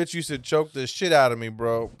 This bitch used to choke the shit out of me,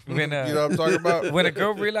 bro. When, you know what I'm talking about? when a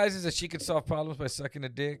girl realizes that she could solve problems by sucking a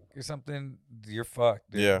dick or something, you're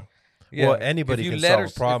fucked. Dude. Yeah. Yeah. Well, anybody If you can let solve her a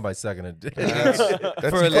problem by sucking a dick. That's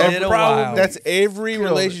For a little while. That's every Killed it.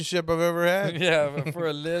 relationship I've ever had. Yeah, but for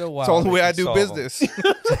a little while. It's the only they way I can do solve 'em. business.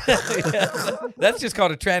 Yeah. That's just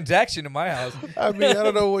called a transaction in my house. I mean, I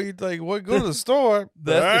don't know what you like. What go to the store?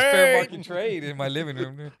 That's the fair Alright. market trade in my living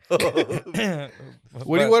room. Dude.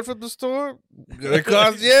 What do you want from the store? It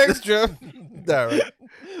costs you extra. All right.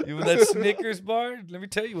 You want that Snickers bar? Let me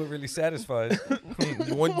tell you what really satisfies.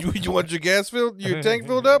 You want your gas filled? Your tank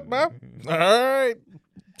filled up, man? All right.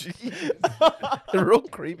 They're real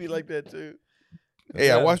creepy like that too.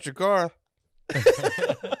 Hey, I washed your car.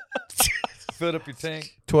 Filled up your tank.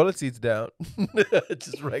 Toilet seats down.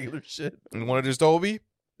 Just regular shit. You want to just Obi?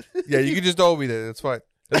 Yeah, you can just Obi that. That's fine.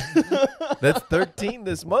 That's 13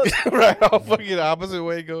 this month. Right, all fucking opposite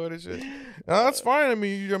way going and shit. No, that's fine. I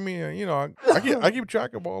mean, you know, I keep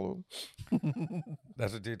track of all of them.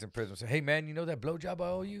 That's what dudes in prison say. Hey, man, you know that blowjob I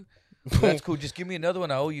owe you? Well, that's cool. Just give me another one.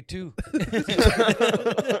 I owe you 2.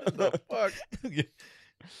 The fuck?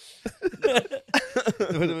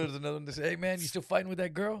 There's another one that say, hey, man, you still fighting with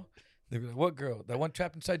that girl? They be like, what girl? That one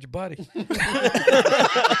trapped inside your body.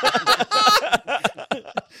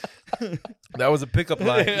 That was a pickup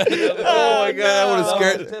line. Oh my god, that would have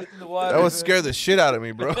scared. Testing the water, That would man. scare the shit out of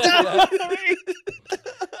me, bro. Somebody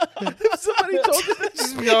told you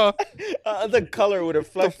that. Yo, The color would have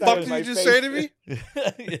the flushed out fuck of did my you just face. say to me?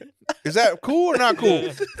 Is that cool or not cool?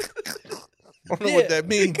 I don't know what that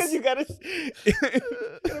means. Because you gotta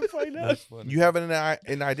find out. That's funny. You having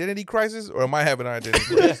an identity crisis, or am I having an identity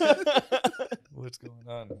crisis? What's going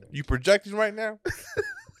on? Man? You projecting right now,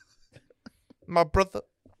 my brother?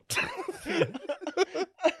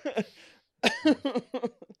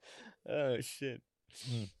 Oh shit!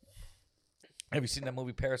 Have you seen that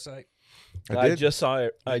movie Parasite? I did. just saw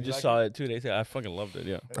it. I you just like saw it 2 days ago. I fucking loved it.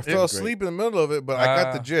 Yeah. I fell asleep in the middle of it, but I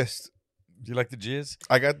got the Ah. gist. Do you like the jizz?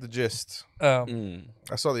 I got the gist. I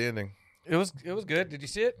saw the ending. It was good. Did you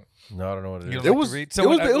see it? No, I don't know what it You is. don't It like was to read? it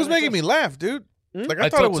Someone- was I- it was making me laugh, dude. Like I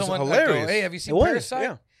thought told it was someone, I go, hilarious. hey, have you seen It was, Parasite?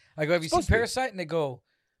 yeah. I go, have you seen Supposed to be. Parasite? And they go,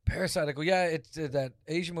 Parasite. I go, yeah, it's that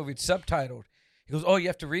Asian movie. It's subtitled. He goes, oh, you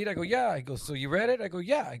have to read? I go, yeah. He goes, so you read it? I go,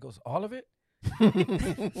 yeah. He goes, all of it?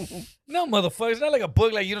 No, motherfucker. It's not like a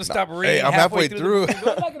book. Like you don't stop reading. Hey, I'm halfway the through. movie. I'm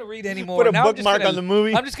not going to read anymore. Put a Now I'm just bookmark gonna- on the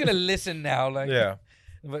movie. I'm just going to listen now. Like, Yeah.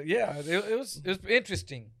 But yeah, it was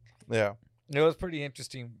interesting. Yeah. It was pretty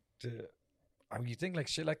interesting to. I mean, you think like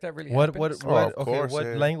shit like that really What? happens? What? of Okay. course, What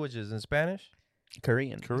yeah. languages in Spanish?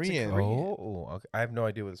 Korean. Korean. Oh, okay. I have no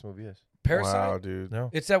idea what this movie is. Parasite. Wow, dude. No.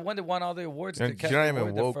 It's that one that won all the awards. You're- The Academy you're not even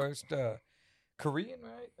Award, the woke. first Korean,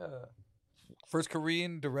 right? First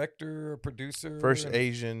Korean director or producer. First and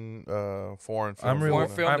Asian foreign film. I'm real- foreign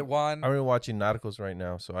winner. film I'm- that won. I'm watching Narcos right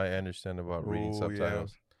now, so I understand about reading Ooh, yeah.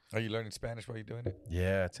 subtitles. Are you learning Spanish while you're doing it?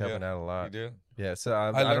 Yeah, it's helping out a You lot. do. Yeah, so I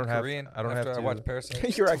I learned don't have. Korean. I don't after have to. I watched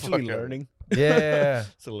Parasite. You're actually Fuck. learning. Yeah,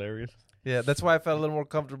 It's hilarious. yeah. That's why I felt a little more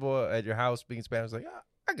comfortable at your house speaking Spanish. Like,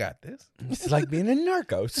 I got this. It's like being in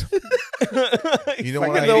Narcos. You know Like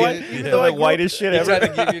what I the hate? white- Yeah. the like whitest shit You ever.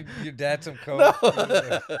 tried to give your dad some coke.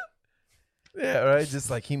 Yeah, right. Just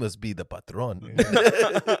like he must be the patron.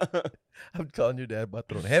 I'm calling your dad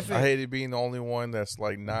patron. Jefe. I hated being the only one that's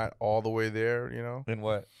like not all the way there, you know, And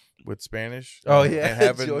what? with Spanish. Oh, yeah, and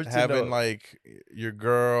having George having Tino. like your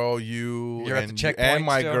girl, you, You're at and the checkpoint and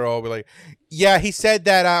my still? girl be like, yeah, he said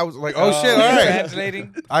that. I was like, oh shit, all you're right,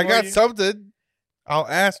 Translating. I for got you? something. I'll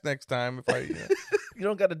ask next time if I. You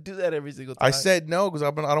don't got to do that every single time. I said no because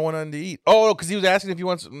I don't want nothing to eat. Oh, because he was asking if he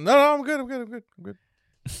wants. No, I'm good. I'm good. I'm good. I'm good.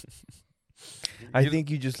 I think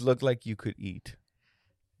you just look like you could eat.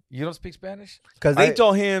 You don't speak Spanish? Because I- they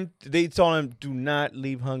told him, do not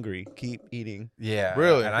leave hungry. Keep eating. Yeah,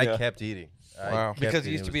 Really? And I Yeah. kept eating. I Wow. kept Because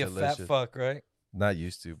he eating. used to It be a was fat delicious. fuck, right? Not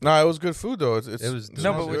used to. No, it was good food though. It was it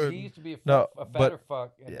No, but good. he used to be a No, fatter but-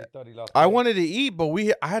 fuck, and yeah. he thought he lost I weight. wanted to eat, but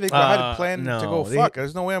I had to plan to no, go they- fuck.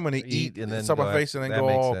 There's no way I'm gonna eat and then stop my go face and then that go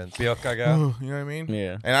makes all. sense. Feel cagado. You know what I mean?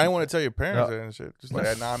 Yeah. And I didn't want to tell your parents No. that and shit. Just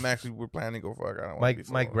like, nah, we're planning to go fuck. I don't My want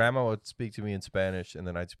to my grandma would speak to me in Spanish, and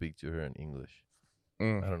then I'd speak to her in English. I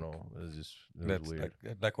Mm. don't know. It was just it was That's weird.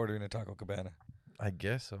 like ordering a Taco Cabana, I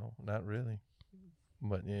guess so. Not really.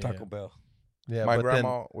 But yeah, Taco Bell. yeah. My but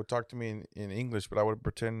grandma would talk to me in English, but I would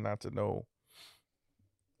pretend not to know.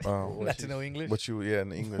 Not to know English. What you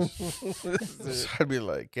in English? So I'd be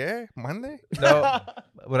like, "Yeah, Monday." Then, no,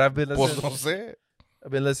 but I've been Pues listening. no sé. I've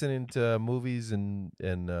been listening to movies and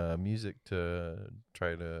music to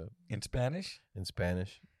try to In Spanish? in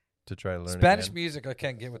Spanish to try to learn Spanish again. music, I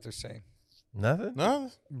can't get what they're saying. Nothing.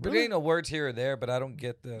 No, But really? ain't no words here or there, but I don't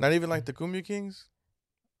get the. Not even like the Cumbia Kings.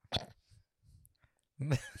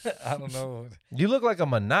 I don't know. You look like a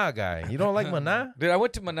Mana guy. You don't like Mana? Dude, I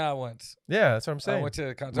went to Mana once. Yeah, that's what I'm I saying. went to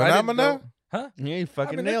a concert. Mana I didn't Mana? go- Huh? Yeah, you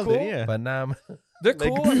fucking I mean, they're nailed cool. it. Yeah. Mana. They're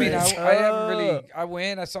cool. I mean, I haven't really. up. I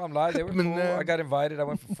went. I saw them live. They were cool. Mana. I got invited. I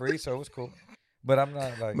went for free, so it was cool. But I'm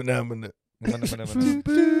not like. Mana, mana. Mana, mana, mana.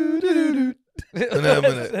 Mana,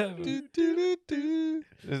 mana.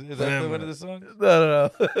 Is that one of the songs? No.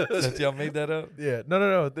 That y'all made that up? Yeah,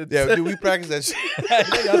 no. Yeah, dude, we practice that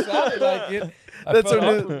shit. Y'all sounded like it. I That's felt our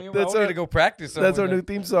awkward. new- Me and that's my homie our- to go practice. That's our somewhere. new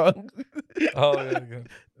theme song. Oh, there you go.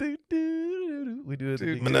 We do it. at the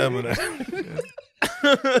Dude, beginning. Mana, mana.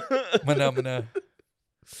 Mana, mana.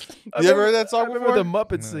 I You ever remember- heard that song I remember before?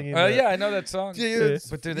 the Muppets singing. Oh that. yeah, I know that song. Yeah,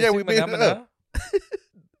 But do they yeah, sing we made Mana, it mana? up.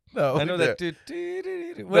 No, I know Yeah. that.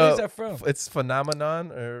 What is No, that from? It's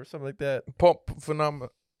Phenomenon or something like that. Pump phenomenon.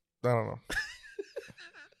 I don't know.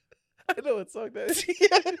 I know what song that is.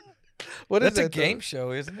 What is That's a that, though? game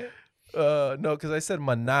show, isn't it? No, because I said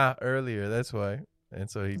Mana earlier. That's why, and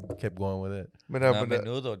so he kept going with it. Mana, Nah, mana.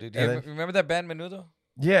 Menudo, dude. And You then- remember that band Menudo?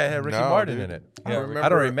 Yeah, it had Ricky No, Martin dude. in it. I Yeah, don't I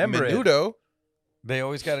don't remember it. Menudo. They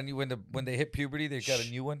always got a new when they hit puberty, they got a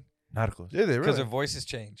new one Narcos. Yeah, they because really. their voices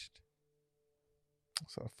changed.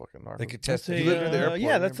 It's not fucking narcos. They could That's test a, it. You live in the airport,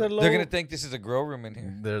 yeah, that's a remember? low. They're gonna think this is a grow room in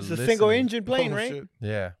here. They're It's a single listening. engine plane, Oh, right? shit.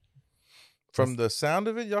 Yeah. From the sound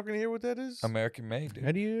of it, y'all can hear what that is. American made, dude.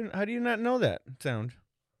 How do you not know that sound?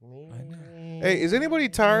 Hey, is anybody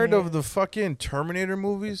tired of the fucking Terminator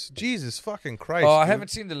movies? Jesus fucking Christ! Oh, I dude. haven't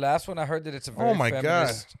seen the last one. I heard that it's a very Oh, my God.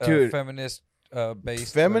 feminist, Dude. feminist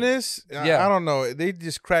based. Feminists? Yeah. I don't know. They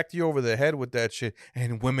just cracked you over the head with that shit,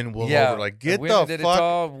 and women will yeah, over. Like, the get women the that fuck. It's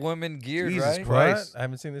all woman geared, Jesus right? Christ. What? I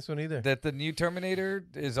haven't seen this one either. That the new Terminator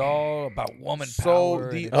is all about woman So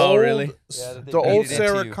power. the and Oh, old, really? Yeah, that they the beat old it into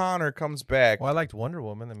Sarah you. Connor comes back, Well, I liked Wonder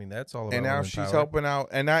Woman. I mean, that's all about. and now woman she's power. helping out.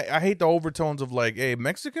 And I hate the overtones of like, hey,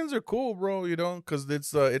 Mexicans are cool, bro. You know, because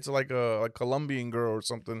it's like a Colombian girl or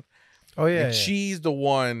something. Oh yeah, And she's the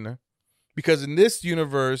one, because in this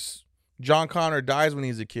universe, John Connor dies when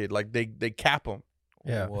he's a kid. Like they cap him,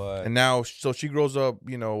 yeah. What? and now so she grows up,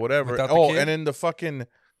 you know, whatever. Without the Oh, kid? and then the fucking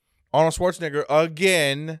Arnold Schwarzenegger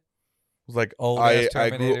again was like, Old-ass I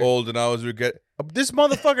grew Terminator. old and I was regret. This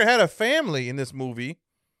motherfucker had a family in this movie.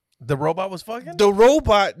 The robot was fucking. The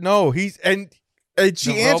robot, no, and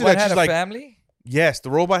she The answered robot that. had She's a like, family? yes, the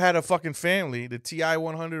robot had a fucking family. The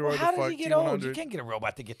TI-100 or Well, the how fuck did he get old? You T100. can't get a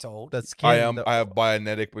robot that gets old. That's skin. I have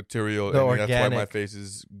bionetic material, The and that's why my organic. face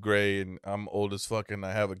is gray, and I'm old as fuck, and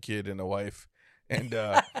I have a kid and a wife, and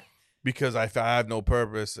because I have no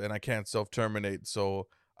purpose and I can't self-terminate, so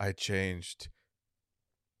I changed.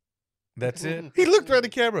 That's it. He looked right at the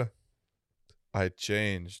camera. I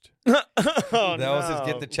changed. Oh, That was his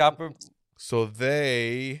get the chopper. So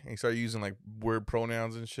he started using like weird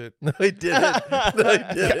pronouns and shit. No, he didn't. No,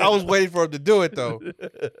 he didn't. I was waiting for him to do it though.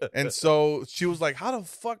 And so she was like, how the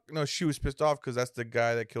fuck? No, she was pissed off because that's the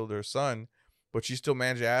guy that killed her son. But she still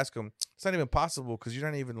managed to ask him, it's not even possible because you're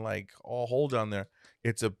not even like all whole down there.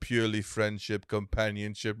 It's a purely friendship,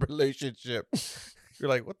 companionship, relationship. You're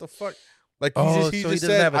like, what the fuck? Like he Oh, just, so he just doesn't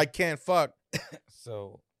said, have a- I can't fuck.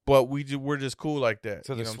 So But we're just cool like that.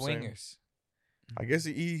 the you know what I'm saying? swingers. I guess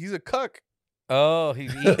he's a cuck. Oh,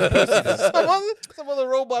 he's eating pussy. some other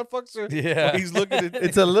robot fucks her. Yeah. He's looking at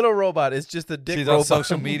It's a little robot. It's just a dick She's robot. on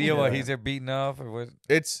social media while Yeah. he's there beating off or what?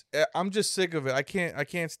 I'm just sick of it. I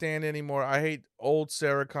can't stand it anymore. I hate old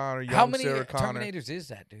Sarah Connor, young How many Sarah Connor. Terminators is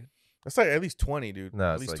that, dude? That's like at least 20, dude.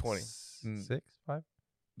 No, at it's least like 20. 6, 5.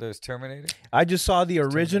 There's Terminator. I just saw the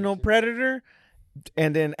original Predator,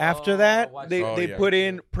 and then after Oh, that, watch they it. Oh, they yeah. put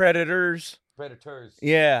in Predators. Predators.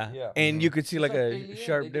 Yeah, Yeah. and you could see like a Alien.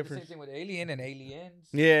 sharp They did the difference. same thing with Alien and Aliens.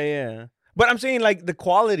 Yeah, yeah. But I'm saying like the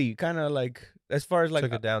quality, kind of like as far as like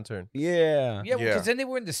Took a downturn. yeah, Yeah, Yeah. because then they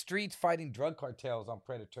were in the streets fighting drug cartels on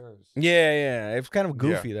Predators. yeah. It's kind of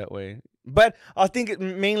goofy that way. But I think it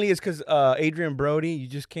mainly is because Adrian Brody. You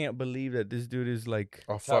just can't believe that this dude is like.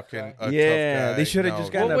 A fucking guy. a Yeah, tough guy. they should have No.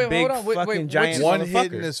 just gotten Well, a wait, big hold on. Wait, fucking wait, giant which- one hit in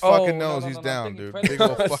motherfucker. his Oh, fucking no, nose. no, He's no, I'm down, thinking dude. Predator. Big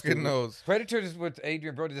old fucking nose. Predators is with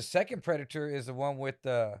Adrian Brody. The second Predator is the one with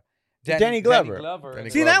Danny Glover. Danny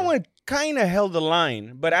See, Glover. that one kind of held the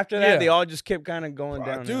line, but after that, Yeah. they all just kept kind of going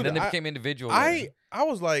down. dude, And then they I- became individual. I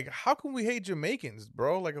was like, how can we hate Jamaicans,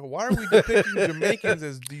 bro? Like, why are we depicting Jamaicans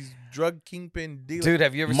as these drug kingpin dealers? Dude,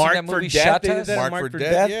 have you ever Mark seen that for movie Death. Shot They did Us? that. Mark for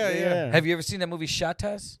Death? Yeah. Have you ever seen that movie Shot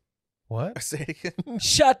Us? What? I say it again.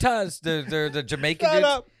 Shot Us. The Jamaican Shut dudes.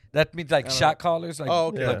 up. That means like I don't shot callers, like, Oh,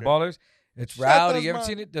 okay, like okay. ballers. It's Shot rowdy. us, You ever man.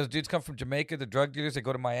 seen it? Those dudes come from Jamaica. The drug dealers. They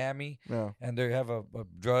go to Miami No. and they have a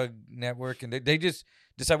drug network, and they just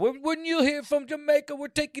decide, when you hear from Jamaica, we're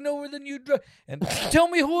taking over the new drug. And tell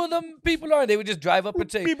me who them people are. They would just drive up and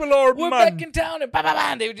say, People are we're man. back in town, and bah, bah,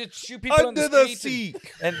 bah, and they would just shoot people Under on the the sea.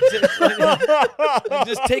 street and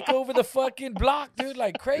just take over the fucking block, dude,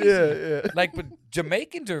 like crazy. Yeah. Like, but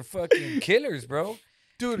Jamaicans are fucking killers, bro.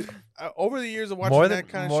 Dude, over the years of watching More that than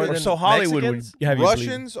kind more of Or shit, so Hollywood would Mexicans? have you believe.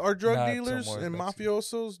 Russians are drug Not so dealers more and Mexican.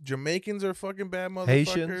 mafiosos. Jamaicans are fucking bad motherfuckers.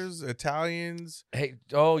 Haitians? Italians. Hey,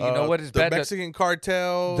 oh, you know what is the bad? Mexican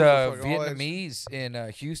cartel. The fucking all that Vietnamese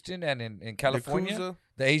in Houston and in shit. California, Yakuza.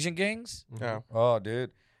 the Asian gangs. Yeah. Oh,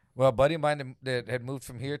 dude. Well, a buddy of mine that had moved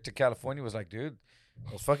from here to California was like, dude,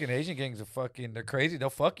 those fucking Asian gangs are they're crazy.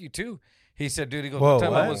 They'll fuck you too. He said, dude, he goes, Whoa, one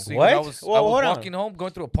time I what? was, he What? goes, I was Whoa, hold on. walking home,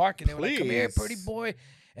 going through a park, and they were like, come here, Please. pretty boy.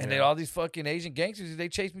 And then all these fucking Asian gangsters, they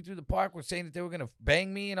chased me through the park, were saying that they were going to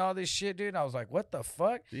bang me and all this shit, dude. And I was like, what the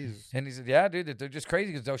fuck? Jesus. And he said, yeah, dude, that they're just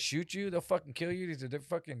crazy because they'll shoot you. They'll fucking kill you. He said, they're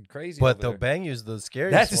fucking crazy. But over they'll there. bang you's the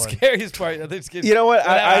scariest That's the one. scariest part. They're scared. You know what?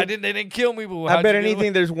 I didn't. They didn't kill me, but I how'd bet you get away?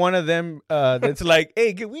 anything. There's one of them that's like,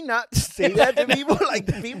 "Hey, can we not say that to people? Like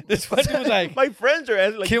the people." This one dude was like, "My friends are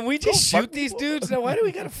asking, like, can we just don't fuck shoot these people." dudes? Now, why do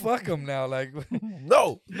we gotta fuck them now? Like,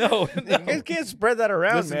 No. no, You guys can't spread that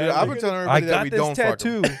around, Listen, man. dude, I've been Like, telling I everybody that got we this don't fuck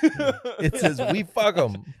 'em. tattoo. It says we fuck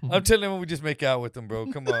them. I'm telling them we just make out with them, bro.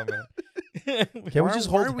 Come on, man. Can we just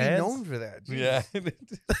Why hold are we hands? known for that? Yeah.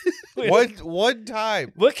 One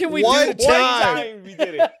time. What can we One do to one time. time we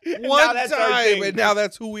did it. One Now that's our time, thing. and now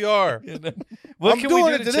that's who we are. change? What I'm can doing we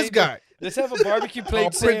do it to this change guy. Let's have a barbecue plate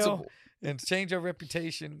On sale principle. and change our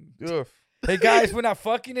reputation. Ugh. Hey guys, we're not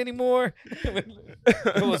fucking anymore.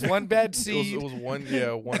 It was one bad seed. It was one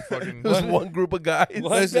fucking. It was one group of guys.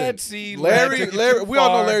 One Listen, bad seed. Larry, took it Larry, too we all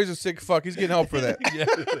know far. Larry's a sick fuck. He's getting help for that.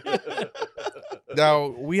 Yeah. Now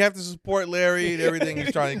we have to support Larry and everything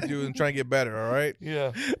he's trying to do and trying to get better. All right.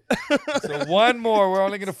 Yeah. So one more. We're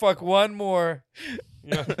only gonna fuck one more.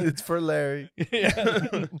 Yeah. It's for Larry.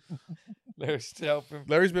 Yeah. Larry's helping.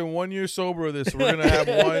 Larry's been 1 year sober of this. So we're gonna have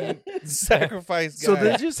one sacrifice guy. So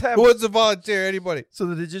did it just happen? Who wants to volunteer? Anybody? So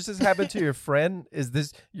did it just happen to your friend? Is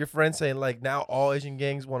this your friend saying like now all Asian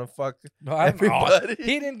gangs want to fuck No, I don't know. everybody?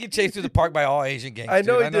 He didn't get chased through the park by all Asian gangs. I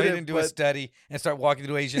know dude. he he didn't, didn't do a but- study and start walking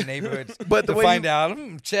through Asian neighborhoods But the to way find you- out.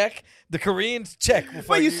 Check the Koreans. Check. Well, But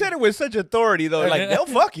fuck you said it with such authority, though. Like, they'll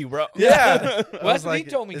fuck you, bro. Yeah. Well, I that's was what he like,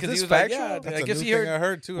 told me is because he this was factual? like, yeah. That's I a guess new he thing heard I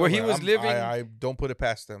heard too. where I'm he like, was living. I don't put it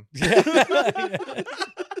past them.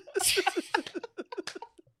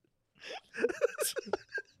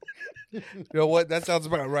 You know what? That sounds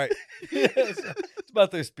about right. It's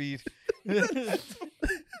about their speed.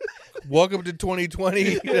 Welcome to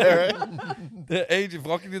 2020. The Asians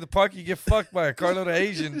walking through the park, you get fucked by a carload of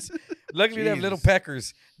Asians. Luckily, they have little Jesus.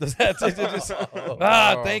 peckers.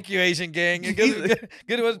 Thank you, Asian gang. Good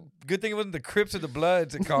thing it wasn't the Crips or the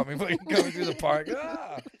Bloods that caught me fucking coming through the park.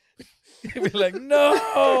 You'd be like,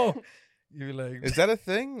 no. You'd be like, Is that a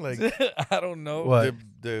thing? Like I don't know. What?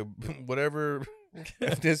 the whatever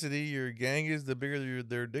ethnicity your gang is, the bigger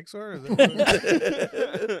their dicks are. Is that what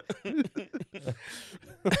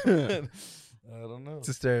it is? I don't know. It's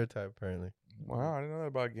a stereotype, apparently. Wow, I didn't know that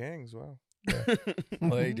about gangs. Wow.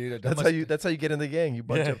 Well, hey, dude, That's how you. That's how you get in the gang. You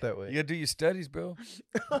bunch Yeah. up that way. You gotta do your studies, bro.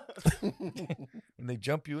 When they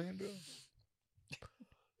jump you in, bro.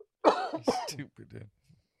 Stupid, dude.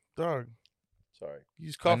 Dog, Sorry. you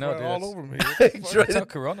just coughed know, right dude, all that's- over me. That's how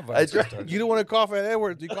coronavirus I tried- started. You don't want to cough at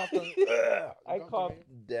Edwards. You coughed on. I coughed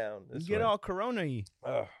Down. You get all corona-y.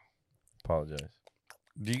 Apologize.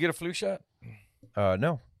 Do you get a flu shot?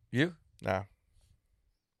 No. You? Nah.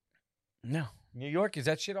 No. New York, is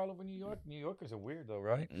that shit all over New York? New Yorkers are weird though,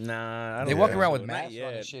 right? Nah, I don't They Yeah. walk think around so. with Not masks on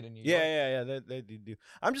yet. and shit in New Yeah, York. yeah, yeah. They do.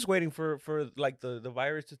 I'm just waiting for like the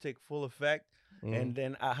virus to take full effect, Mm. and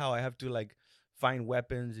then how I have to like find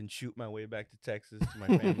weapons and shoot my way back to Texas to my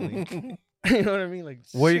family. You know what I mean? Like,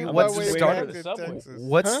 Where you- shit, what's my the way start back of to the subway? Texas.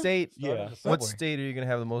 What Huh? state? Started Yeah. the What subway. state are you gonna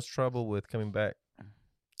have the most trouble with coming back?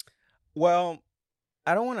 Well,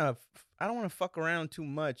 I don't want to fuck around too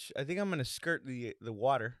much. I think I'm gonna skirt the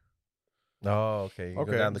water. Oh, okay. You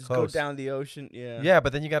Okay. go down the Just coast. go down the ocean. Yeah. Yeah,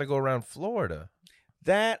 but then you got to go around Florida.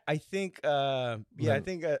 That I think. I Then-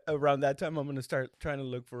 think around that time I'm gonna start trying to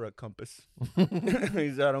look for a compass, so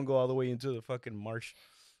I don't go all the way into the fucking marsh.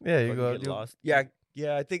 Yeah, you Fucking go. get you- lost.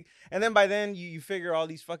 Yeah, I think, and then by then you figure all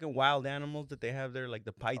these fucking wild animals that they have there, like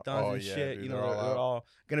the pythons Oh, and yeah, shit. dude, You know, they're all they're out. all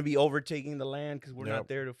gonna be overtaking the land because we're Yep. not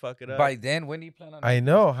there to fuck it up. By then, when do you plan on? I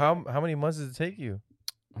know. How many months does it take you?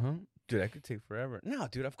 Huh? Dude, that could take forever. No,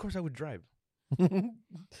 dude, of course I would drive.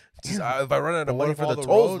 Just, if I run out But of what money if for all the the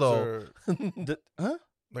tolls, roads though? are Huh?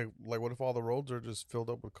 like what if all the roads are just filled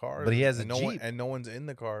up with cars? But he has a and no one, Jeep. and no one's in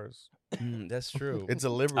the cars. That's true. It's a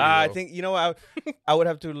liberty. I though. think I would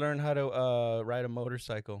have to learn how to ride a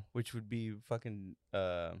motorcycle, which would be fucking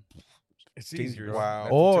It's dangerous. Wow.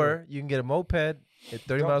 That's Or you can get a moped at 30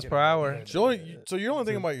 Don't miles get per a hour. moped. So you're only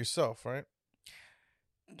thinking about yourself, right?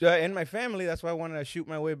 in my family. That's why I wanted to shoot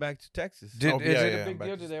my way back to Texas. Did, Oh, is yeah, it yeah, a big back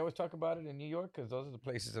deal? to- Do they always talk about it in New York? Because those are the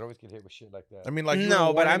places that always get hit with shit like that. I mean, like you no, don't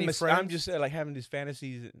but want I'm any just, I'm friends? just like having these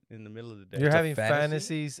fantasies in the middle of the day. You're It's a having fantasy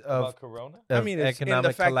fantasies about of, Corona. I mean, it's in the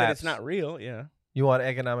economic fact collapse. that it's not real. Yeah. You want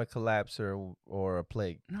economic collapse or a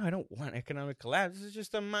plague? No, I don't want economic collapse. This is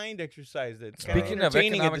just a mind exercise that's kind Speaking of of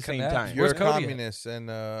entertaining at the economic same collapse, time. You're Where's a Cody at? communist, and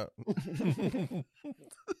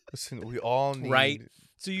listen, we all need Right.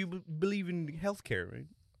 So you believe in healthcare, right?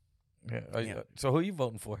 Yeah. So who are you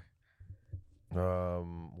voting for?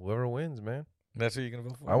 Whoever wins, man. That's who you're gonna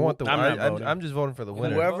vote for. I want the. I'm not voting. I'm just voting for the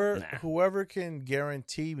winner. whoever Nah. whoever can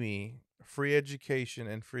guarantee me free education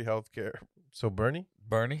and free healthcare. So Bernie,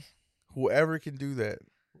 Bernie, Whoever can do that.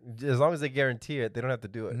 as long as they guarantee it, they don't have to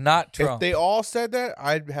do it. not If Trump. they all said that,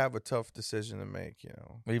 I'd have a tough decision to make. You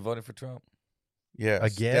know. Are you voting for Trump? Yes,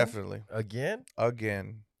 Again? definitely. Again?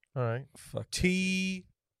 Again. All right. Fuck DT.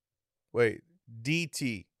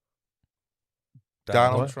 that.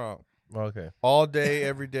 Donald What? Trump. Okay. All day,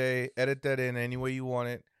 every day. Edit that in any way you want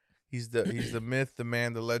it. He's the myth, the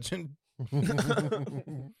man, the legend.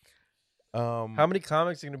 How many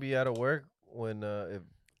comics are going to be out of work when if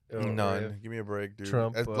or None. if- Give me a break, dude.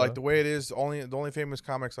 Trump, Like the way it is, the only famous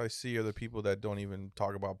comics I see are the people that don't even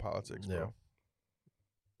talk about politics, bro.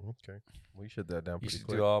 Okay. We shut that down You pretty should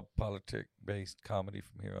quick. do all politic-based comedy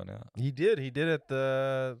from here on out. He did at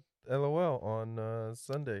the LOL on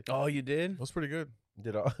Sunday. Oh, you did? That's pretty good.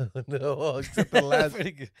 Did all no, except the last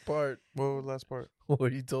Pretty good. part What was the last part? where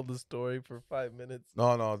you told the story for 5 minutes.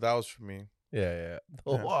 No, that was for me. Yeah.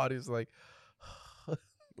 The whole audience like,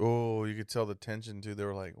 Oh, you could tell the tension too. They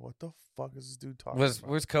were like, "What the fuck is this dude talking about?"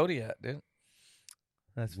 Where's Cody at, dude?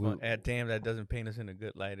 That's fun. Damn, that doesn't paint us in a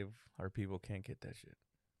good light if our people can't get that shit.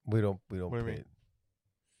 We don't What do you pay mean?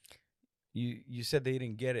 it. You said they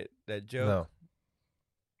didn't get it, that joke. No.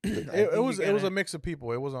 It was a mix of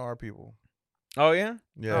people. It wasn't our people. Oh yeah.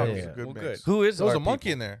 Yeah, Oh, it was yeah. a good Well, mix. good. Who is There was our a monkey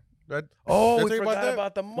people? in there. Did Oh, I we tell you forgot that?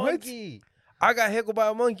 about the monkey. I got heckled by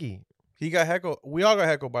a monkey. He got heckled. We all got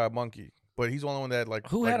heckled by a monkey, but he's the only one that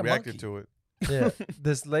Who had a reacted monkey? to it. Yeah.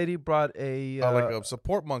 This lady brought a Like a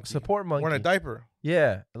support monkey. support monkey. Wearing a diaper.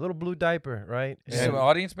 Yeah, a little blue diaper, right? Is this an And-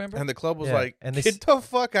 audience member? And the club was Yeah, like, and they get the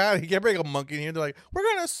fuck out. He can't bring a monkey in here. They're like, we're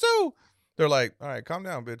going to sue. They're like, all right, calm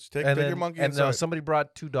down, bitch. Take your monkey and inside. somebody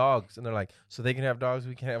brought 2 dogs, and they're like, so they can have dogs,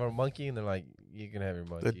 we can have our monkey, and they're like, you can have your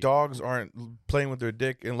monkey. The dogs aren't playing with their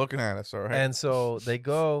dick and looking at us, all right? And so they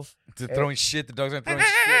go. They're throwing shit. The dogs are throwing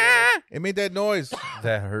shit. It made that noise.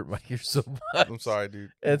 That hurt my ears so much. I'm sorry,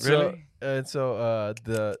 dude. And Really? so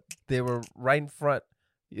they were right in front,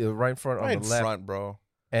 right in front Right on in the left, front, bro.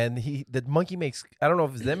 and the monkey makes. I don't know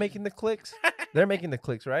if it's them making the clicks. They're making the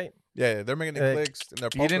clicks, right? Yeah, they're making the Uh, clicks and they're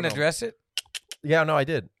You poking didn't them. address it? Yeah, no, I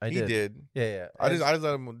did. He did. Yeah. I just let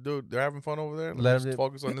them do. They're having fun over there. Let Let's 'em just do-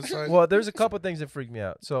 focus on this side. Well, there's a couple things that freaked me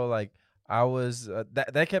out. So like I was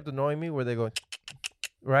that kept annoying me where they go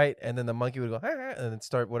right, and then the monkey would go and then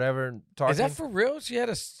start whatever and talking. Is that for real? She had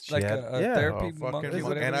a She had- yeah. therapy Oh, monkey, fucking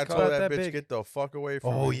whatever and I it's told called. About that that bitch, big. get the fuck away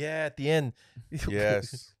from Oh me. yeah, at the end.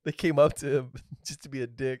 Yes. They came up to him just to be a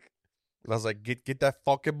dick. I was like, get that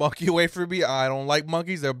fucking monkey away from me. I don't like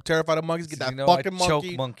monkeys. They're terrified of monkeys. Get So that you know I fucking choke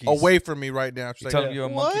monkey monkeys. away from me right now. She's You like, tell him you're a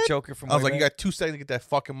monkey "What?" choker from I was way like, you back? got 2 seconds to get that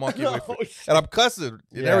fucking monkey away from me. And I'm cussing and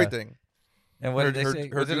Yeah. everything. And what did they Her- say?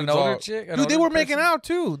 her Was it an dudes older all- chick? An Dude, they older were making person? out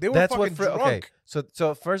too. They were That's fucking what. drunk. Okay,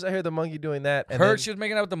 so first I hear the monkey doing that, and Her, then, she was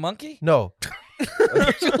making out with the monkey? no, She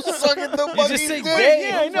was sucking the You monkey's just say dick. they.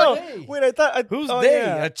 Yeah, I Who's know. they? Wait, I thought. Who's oh, they?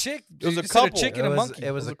 yeah. A chick? It was You a said couple. chick and a monkey.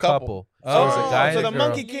 It was a a couple. couple. Oh, So it was a guy so and the a girl.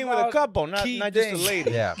 monkey came with a couple, not Key just a thing.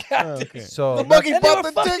 lady. Yeah. Oh, okay. So The monkey And they bought were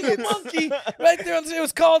the fucking tickets. monkey right there. It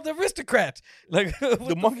was called the Aristocrats. Like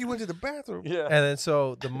The monkey went to the bathroom. Yeah. And then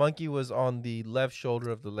so the monkey was on the left shoulder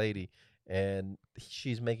of the lady, and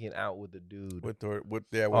she's making out with the dude With on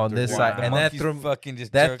their this dick. side, The and that monkey's threw fucking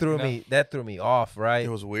just that jerking threw off. me off, right? It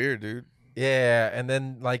was weird, dude. Yeah, and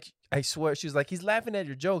then like I swear she's like he's laughing at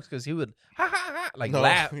your jokes because he would ha ha ha like No,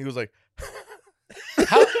 laugh. He was like,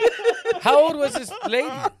 How old was this lady?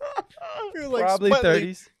 he was like Probably sweating.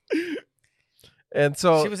 30s. And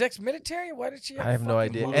so She was ex-military. Why did she? I have no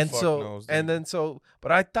idea. Who the And fuck so knows, and dude? then so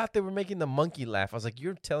but I thought they were making the monkey laugh. I was like,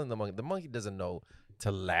 you're telling the monkey doesn't know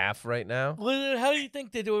to laugh right now. Well, how do you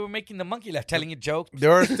think they were making the monkey laugh? Telling you jokes? They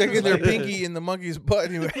were sticking their pinky in the monkey's butt.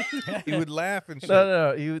 And he would laugh and shit.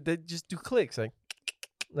 No. They just do clicks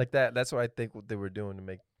like that. That's what I think what they were doing to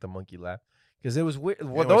make the monkey laugh because it was weird. Well,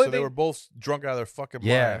 Anyway, the only so they thing, were both drunk out of their fucking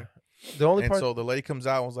yeah. mind. The only And part so the lady comes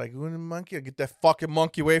out and was like, "Who in the monkey? Get that fucking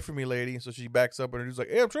monkey away from me, lady." And so she backs up and she's like,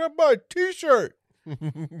 "Hey, I'm trying to buy a t-shirt.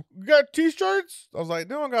 You got t-shirts?" I was like,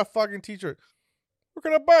 "No, I got a fucking t-shirt. We're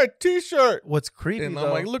gonna buy a t-shirt." what's creepy And though.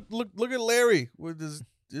 I'm like, look at Larry with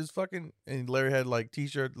his fucking, and Larry had like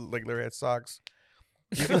t-shirt, like Larry had socks,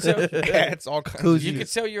 hats, all kinds of Koozies. You shit. could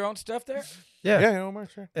sell your own stuff there. yeah. Yeah, no, man,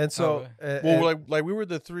 sure. And so Well, like we were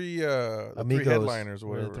the three amigos, headliners or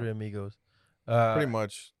we're the whatever, three amigos. pretty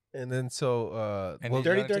much. And then so And well, did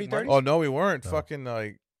you 30, wanna take 30, money? Oh no, we weren't. No. Fucking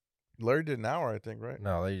like Larry did an hour, I think, right?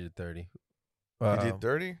 no, they did 30. He did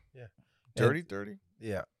 30. yeah. Dirty 30.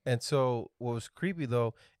 Yeah. And so what was creepy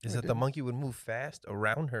though is I that the didn't. monkey would move fast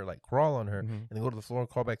around her, like crawl on her, Mhm. and then go to the floor and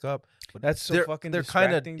crawl back up. But That's so they're, fucking they're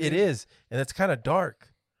kind of distracting, it dude. is, and it's kind of dark.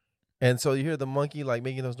 And so you hear the monkey like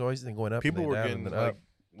making those noises and going up. People and were then down getting and then up.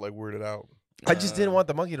 like weirded out. I just didn't want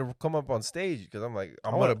the monkey to come up on stage because I'm like, I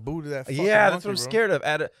want to boo to that. Fucking yeah, that's monkey, what I'm bro. scared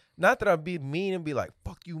of. Not that I'd be mean and be like,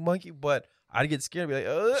 "Fuck you, monkey," but I'd get scared and be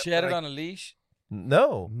like, She had it like, on a leash.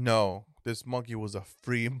 No. No, this monkey was a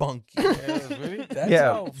free monkey. That's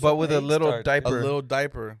Yeah, how but with a hate little started. A diaper. little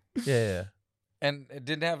diaper. Yeah. And it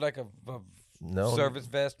didn't have like a No. service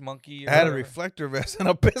vest monkey. Or I had a whatever. reflector vest and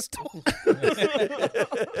a pistol.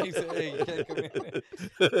 He said, "Hey, you can't come in."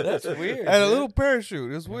 That's weird. And a dude. little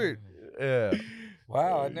parachute. It's weird. Yeah.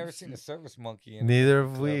 Wow, I've never seen a service monkey. In Neither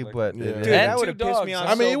have we, like- but Yeah. it- Dude, Dude, And that two would have pissed me dogs, off.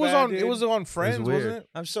 huh? I mean, so it was bad, on. dude. It was on Friends, weird. wasn't it?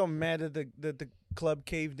 I'm so mad that the club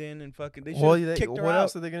caved in and fucking. They should well, have kicked her what out.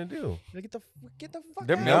 else are they gonna do? Like, get the fuck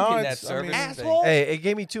They're out. No, milking that it's- I mean- service thing. Asshole. Hey, it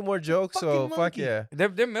gave me 2 more jokes, so Fucking fuck monkey. yeah.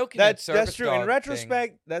 They're milking that That's service true. dog In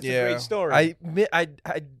retrospect, that's a Yeah. great story.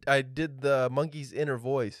 I did the monkey's inner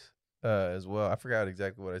voice as well. I forgot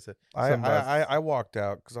exactly what I said. I walked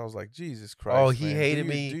out because I was like, Jesus Christ. Oh, he man. hated Do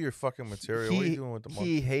me. Do your fucking material. What are you doing with the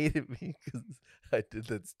monkey? He hated me because I did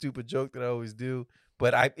that stupid joke that I always do.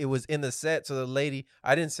 but it was in the set. So the lady,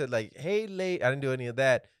 I didn't say like, "Hey, late." I didn't do any of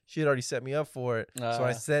that. She had already set me up for it. So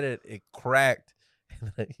I said it. It cracked.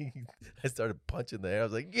 And I started punching the air. I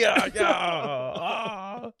was like, yeah.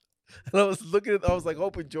 And I was looking at. I was like,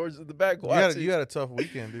 hoping George in the back watching. You had a tough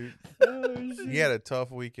weekend, dude. You had a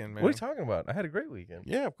tough weekend, man. What are you talking about? I had a great weekend.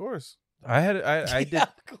 Yeah, of course. I did.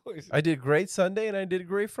 Of course. I did great Sunday and I did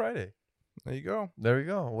great Friday. There you go. There we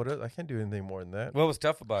go. What else? I can't do anything more than that. What was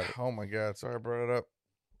tough about it? Oh my God, sorry I brought it up.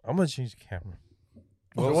 I'm gonna change the camera.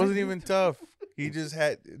 It wasn't even tough.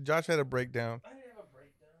 Josh had a breakdown.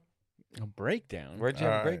 A breakdown. Where'd you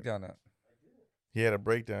have a All right. breakdown at? He had a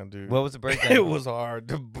breakdown, dude. What was the breakdown? It was hard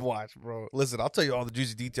to watch, bro. Listen, I'll tell you all the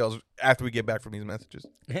juicy details after we get back from these messages.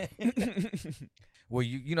 Well,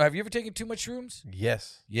 you know, have you ever taken too much shrooms?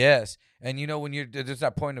 Yes. Yes. And you know, when there's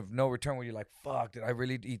that point of no return where you're like, fuck, did I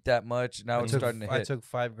really eat that much? Now it's starting to hit. I took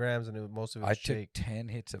 5 grams and most of it was I shake. took 10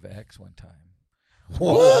 hits of X one time.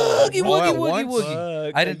 Whoa, Woogie, all woogie, at woogie, once?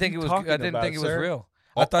 woogie. I didn't think it was. I didn't think it was real.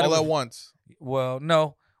 I thought all it was at once. Well,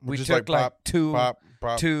 no, we Just took like pop, two, pop.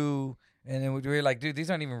 two, and then we were like, dude, these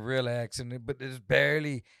aren't even real X, but it's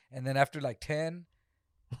barely. And then after like 10,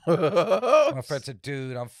 my friend said,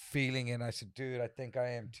 dude, I'm feeling it. And I said, dude, I think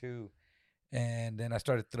I am too. And then I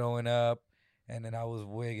started throwing up, and then I was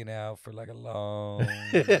wigging out for like a long.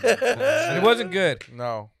 It wasn't good.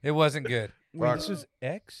 No. It wasn't good. Wait, this was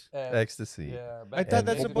X? Ecstasy. Yeah, I thought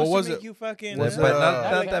that's What supposed was to make it? you fucking. Was but it,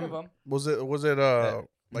 not some that. of 'em. Was it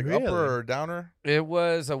like Really? upper or downer? It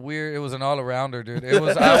was an all arounder, dude. It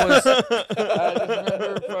was. I just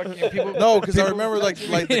remember fucking people. No, because I people- remember like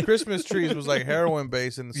the Christmas trees was like heroin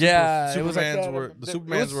based, and the it was like Supermans that. were the It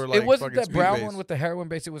Supermans was- were like it wasn't fucking that speed brown based. one with the heroin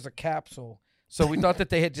base. It was a capsule. So we thought that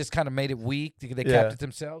they had just kind of made it weak. They Yeah. capped it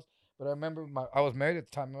themselves. But I remember I was married at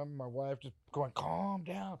the time. I remember my wife just going, "Calm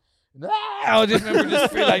down." I just remember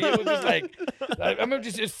just feel like it was just like I remember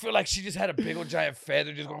just feel like she just had a big old giant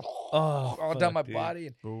feather just going all down my body.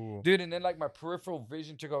 And Ooh. dude, and then like my peripheral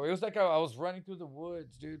vision took over. It was like I was running through the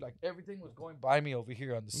woods, dude. Like everything was going by me over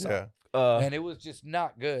here on the side. Yeah. And it was just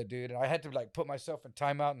not good, dude. And I had to like put myself in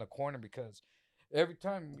timeout in the corner because every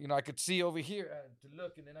time, you know, I could see over here I had to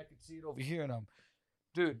look, and then I could see it over here, and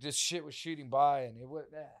dude, this shit was shooting by, and it was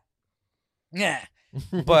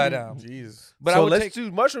But Jeez. but so I would let's take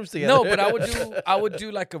do mushrooms together. no, but I would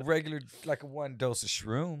do like a regular like a 1 dose of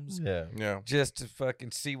shrooms. Yeah. Yeah. Just to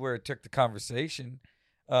fucking see where it took the conversation.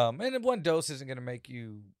 And then 1 dose isn't gonna make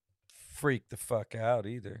you freak the fuck out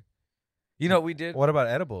either. You know what we did? What about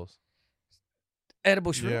edibles?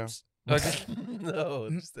 Edible Yeah. shrooms. Or just- No,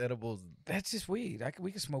 just edibles. that's just weed.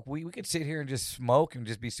 We can smoke weed. We could sit here and just smoke and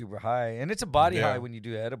just be super high. And it's a body Yeah. high when you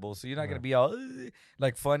do edibles, so you're not gonna be all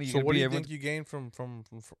like funny. You're So gonna what be do you everyone- think you gain from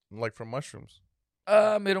mushrooms?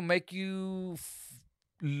 It'll make you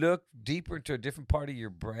look deeper into a different part of your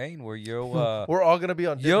brain where you'll We're all gonna be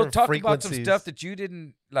on you'll different talk frequencies. about some stuff that you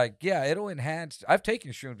didn't like. Yeah, it'll enhance. I've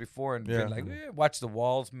taken shrooms before and Yeah. been like, watch the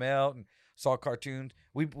walls melt and saw cartoons.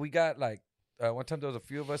 We got like one time there was a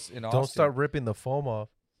few of us in Austin. Don't start ripping the foam off.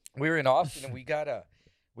 We were in Austin and we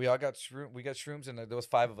all got shrooms and there was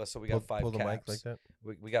 5 of us, so we got 5 Pull the mic caps. like that.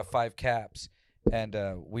 We got 5 caps, and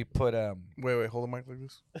we put Wait, hold the mic like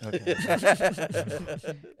this.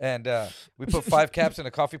 and we put 5 caps in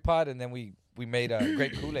a coffee pot, and then we made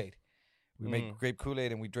grape Kool-Aid. We made grape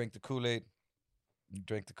Kool-Aid, and we drank the Kool-Aid. We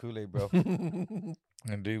drank the Kool-Aid, bro.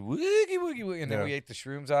 And dude, woogie woogie woogie, and then Yeah. we ate the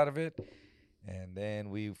shrooms out of it. And then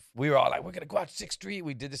we were all like, we're gonna go out to 6th Street.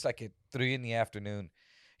 We did this like at 3 p.m.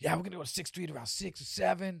 Yeah, we're gonna go to 6th Street around 6 or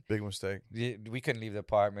 7. Big mistake. Yeah, we couldn't leave the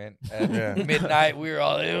apartment at Yeah. midnight. We were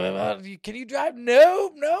all, can you drive?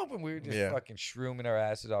 Nope. And we were just Yeah. fucking shrooming our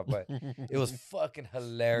asses off. But it was fucking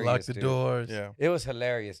hilarious. Lock the dude. doors. Yeah. It was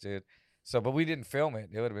hilarious, dude. So, but we didn't film it.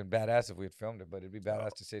 It would have been badass if we had filmed it. But it'd be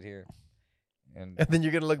badass to sit here and And then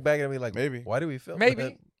you're gonna look back at me like, Maybe. Why do we film? maybe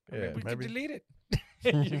that? Yeah. we could maybe. delete it.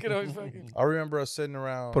 You could always fucking. I remember us sitting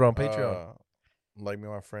around. Put it on Patreon. Like me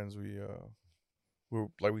and my friends, we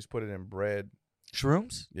just put it in bread.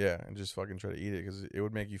 Shrooms? Yeah, and just fucking try to eat it because it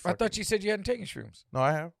would make you. I Fucking... thought you said you hadn't taken shrooms. No,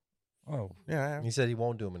 I have. Oh, Yeah, I have. He said he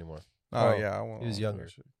won't do them anymore. Oh, Oh, yeah, I won't. he was I won't do younger.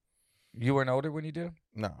 that shit. you weren't older when you did them?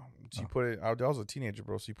 No, so you Oh. put it. I was a teenager,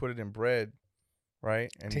 bro. So you put it in bread,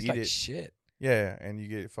 right? And Tastes eat like it. shit. Yeah, and you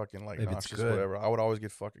get fucking like If it's nauseous, good. whatever. I would always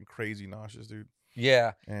get fucking crazy nauseous, dude.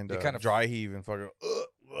 Yeah, And It kind of- dry heave and fucking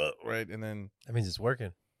right, and then That means it's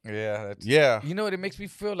working. yeah. That's, yeah, You know what? It makes me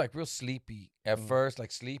feel like real sleepy at first,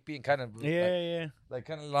 like sleepy and kind of Yeah. like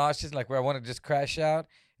kind of nauseous, like where I want to just crash out.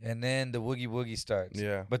 and then the woogie woogie starts.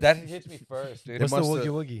 Yeah. But that hits me first, dude. What's the must woogie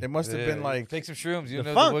have- woogie? It must have been Yeah, like take some shrooms. You The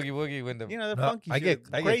know funk. the woogie woogie when the You know the No, funky I shit.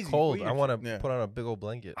 get Crazy, cold. weird I want to Yeah. put on a big old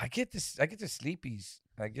blanket. I get the sleepies.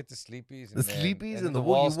 I get the sleepies. The And then- sleepies then and the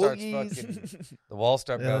wall woogie starts woogies. fucking- the walls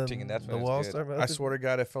start And melting, and that's the when walls it's good. start I melting. swear to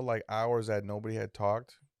God, it felt like hours that nobody had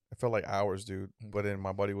talked. It felt like hours, dude. But then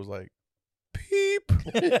my buddy was like, "Peep."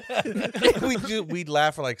 We'd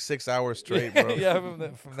laugh for like 6 hours straight, bro. yeah,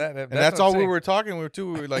 from that. And that's all we were talking. We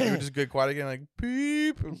were like, we would just get quiet again, like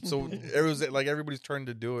peep. So it was like everybody's turn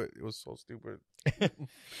to do it. It was so stupid. Just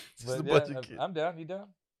a But bunch yeah, of kids. I'm down. You down?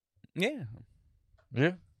 Yeah.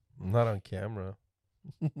 Yeah. Not on camera.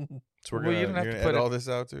 So we're Well, you gonna, don't have you're to gonna put edit it- all this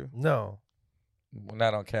out too. No. Well,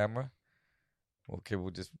 not on camera. Okay, we'll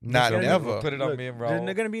just Not we'll never. put it on Look, me and There's Raul.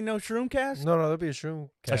 not gonna be no shroom cast. No, there'll be a shroom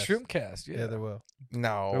cast. A shroom cast. Yeah, Yeah. there will.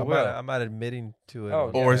 No. There I'm will. not, I'm not admitting to it. Oh,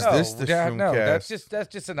 on- Or is no, this the shroom no, cast? that's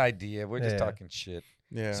just an idea. We're just Yeah. talking shit.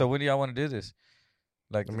 Yeah. So when do y'all want to do this?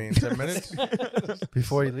 Like, I mean, 10 minutes?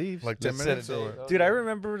 Before he leaves. Like 10 let's set a minutes? date. Or... Dude, I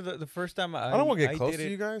remember the first time I don't want to I get close did to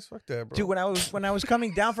it. you guys. Fuck that, bro. Dude, when I was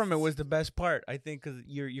coming down from it was the best part. I think because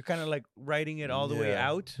you're kind of like writing it all the way Yeah.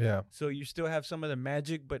 out, Yeah. so you still have some of the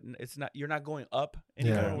magic, but it's not. You're not going up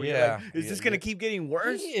anymore. Yeah. where you're Yeah. like, is this gonna keep getting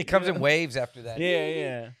worse? it comes in waves after that. Yeah,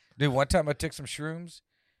 yeah. Dude, one time I took some shrooms,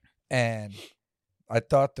 and I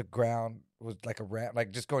thought the ground was like a rat,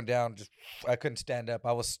 like just going down. Just I couldn't stand up.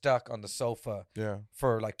 I was stuck on the sofa yeah.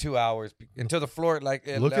 for like 2 hours until the floor like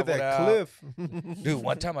it Look at leveled that out. cliff. Dude,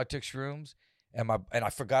 one time I took shrooms, and I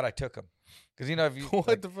forgot I took them, because you know if you What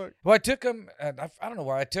like, the fuck? well I took them, and I don't know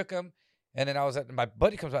why I took them, and then I was my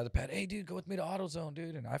buddy comes out of the pad, hey dude, go with me to AutoZone,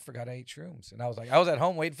 dude, and I forgot I ate shrooms, and I was at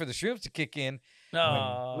home waiting for the shrooms to kick in.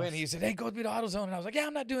 When he said, hey, go with me to AutoZone. And I was like, yeah,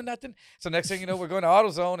 I'm not doing nothing. So next thing you know, we're going to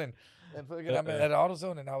AutoZone and fucking I'm at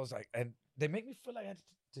AutoZone. And I was like, and they make me feel like I had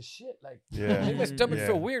to shit. Like, Yeah. make my stomach Yeah.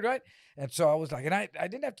 feel weird, right? And so I was like, and I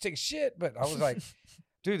didn't have to take a shit, but I was like,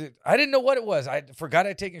 dude, I didn't know what it was. I forgot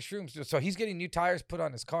I'd taken shrooms. So he's getting new tires put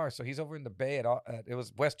on his car. So he's over in the Bay at it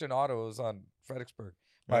was Western Auto. It was on Fredericksburg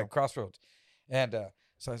by Yeah. Crossroads. And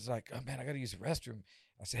so I was like, oh, man, I got to use the restroom.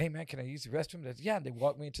 I said, hey, man, can I use the restroom? They said, yeah. And they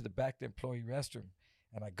walked me into the back of the employee restroom.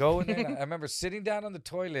 And I go in there, and I remember sitting down on the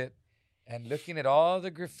toilet and looking at all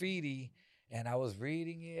the graffiti, and I was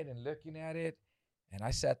reading it and looking at it. And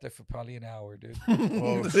I sat there for probably an hour, dude.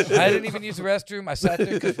 Oh, I didn't even use the restroom. I sat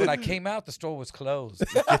there because when I came out, the store was closed.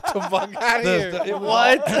 Get the fuck out of here.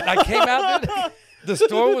 What? I came out, dude. The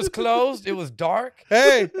store was closed. It was dark.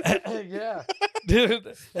 Hey. Yeah,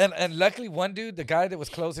 dude. And luckily, one dude, the guy that was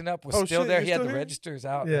closing up, was Oh, still shit, there. you're He had still the here? registers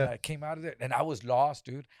out. Yeah. And I came out of there, and I was lost,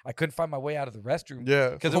 dude. I couldn't find my way out of the restroom.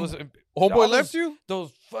 Yeah. Because it was Homeboy all left those- you?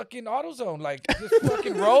 Those fucking AutoZone, like just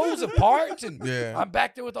fucking rows of parts, and Yeah. I'm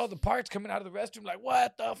back there with all the parts coming out of the restroom. Like,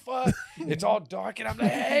 what the fuck? It's all dark, and I'm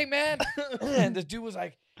like, hey man, and this dude was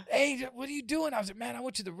like, hey, what are you doing? I was like, man, I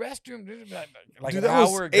went to the restroom like Dude, an that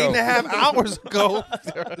was hour ago. 8.5 hours ago.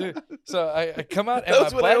 Dude, so I come out, and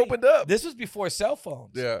That's my when I buddy, opened up. This was before cell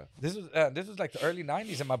phones. Yeah. This was like the early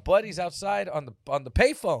 '90s, and my buddy's outside on the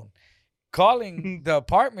payphone, calling the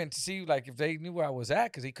apartment to see like if they knew where I was at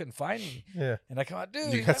because he couldn't find me. Yeah. And I come out,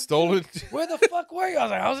 dude, You got stolen? where the fuck were you? I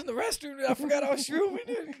was like, I was in the restroom. Dude. I forgot I was shrooming.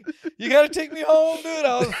 Dude. You gotta take me home, dude.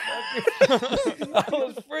 I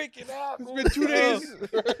was freaking out. It's been 2 days.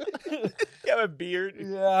 You have a beard.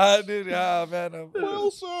 Yeah, dude. Ah, man. I'm,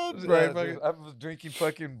 Wilson. yeah, Right. dude, fucking- I was drinking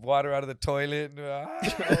fucking water out of the toilet. And,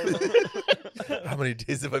 How many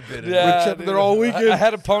days have I been in? yeah, checked dude. there all weekend. I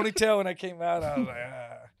had a ponytail when I came out. I was like,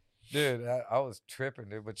 dude, I was tripping,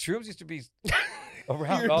 dude. But shrooms used to be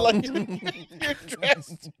around You're all like, you're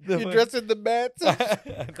dressed. You're dressed in the mats.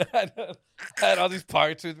 I had all these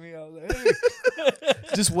parts with me. I was like, hey.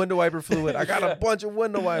 Just window wiper fluid. I got a bunch of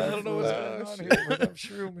window wiper I don't know what's fluid going on here, but I'm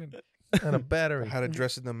shrooming. and a battery. How to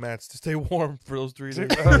dress in the mats to stay warm for those 3 days.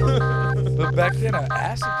 But back then,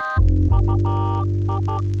 acid.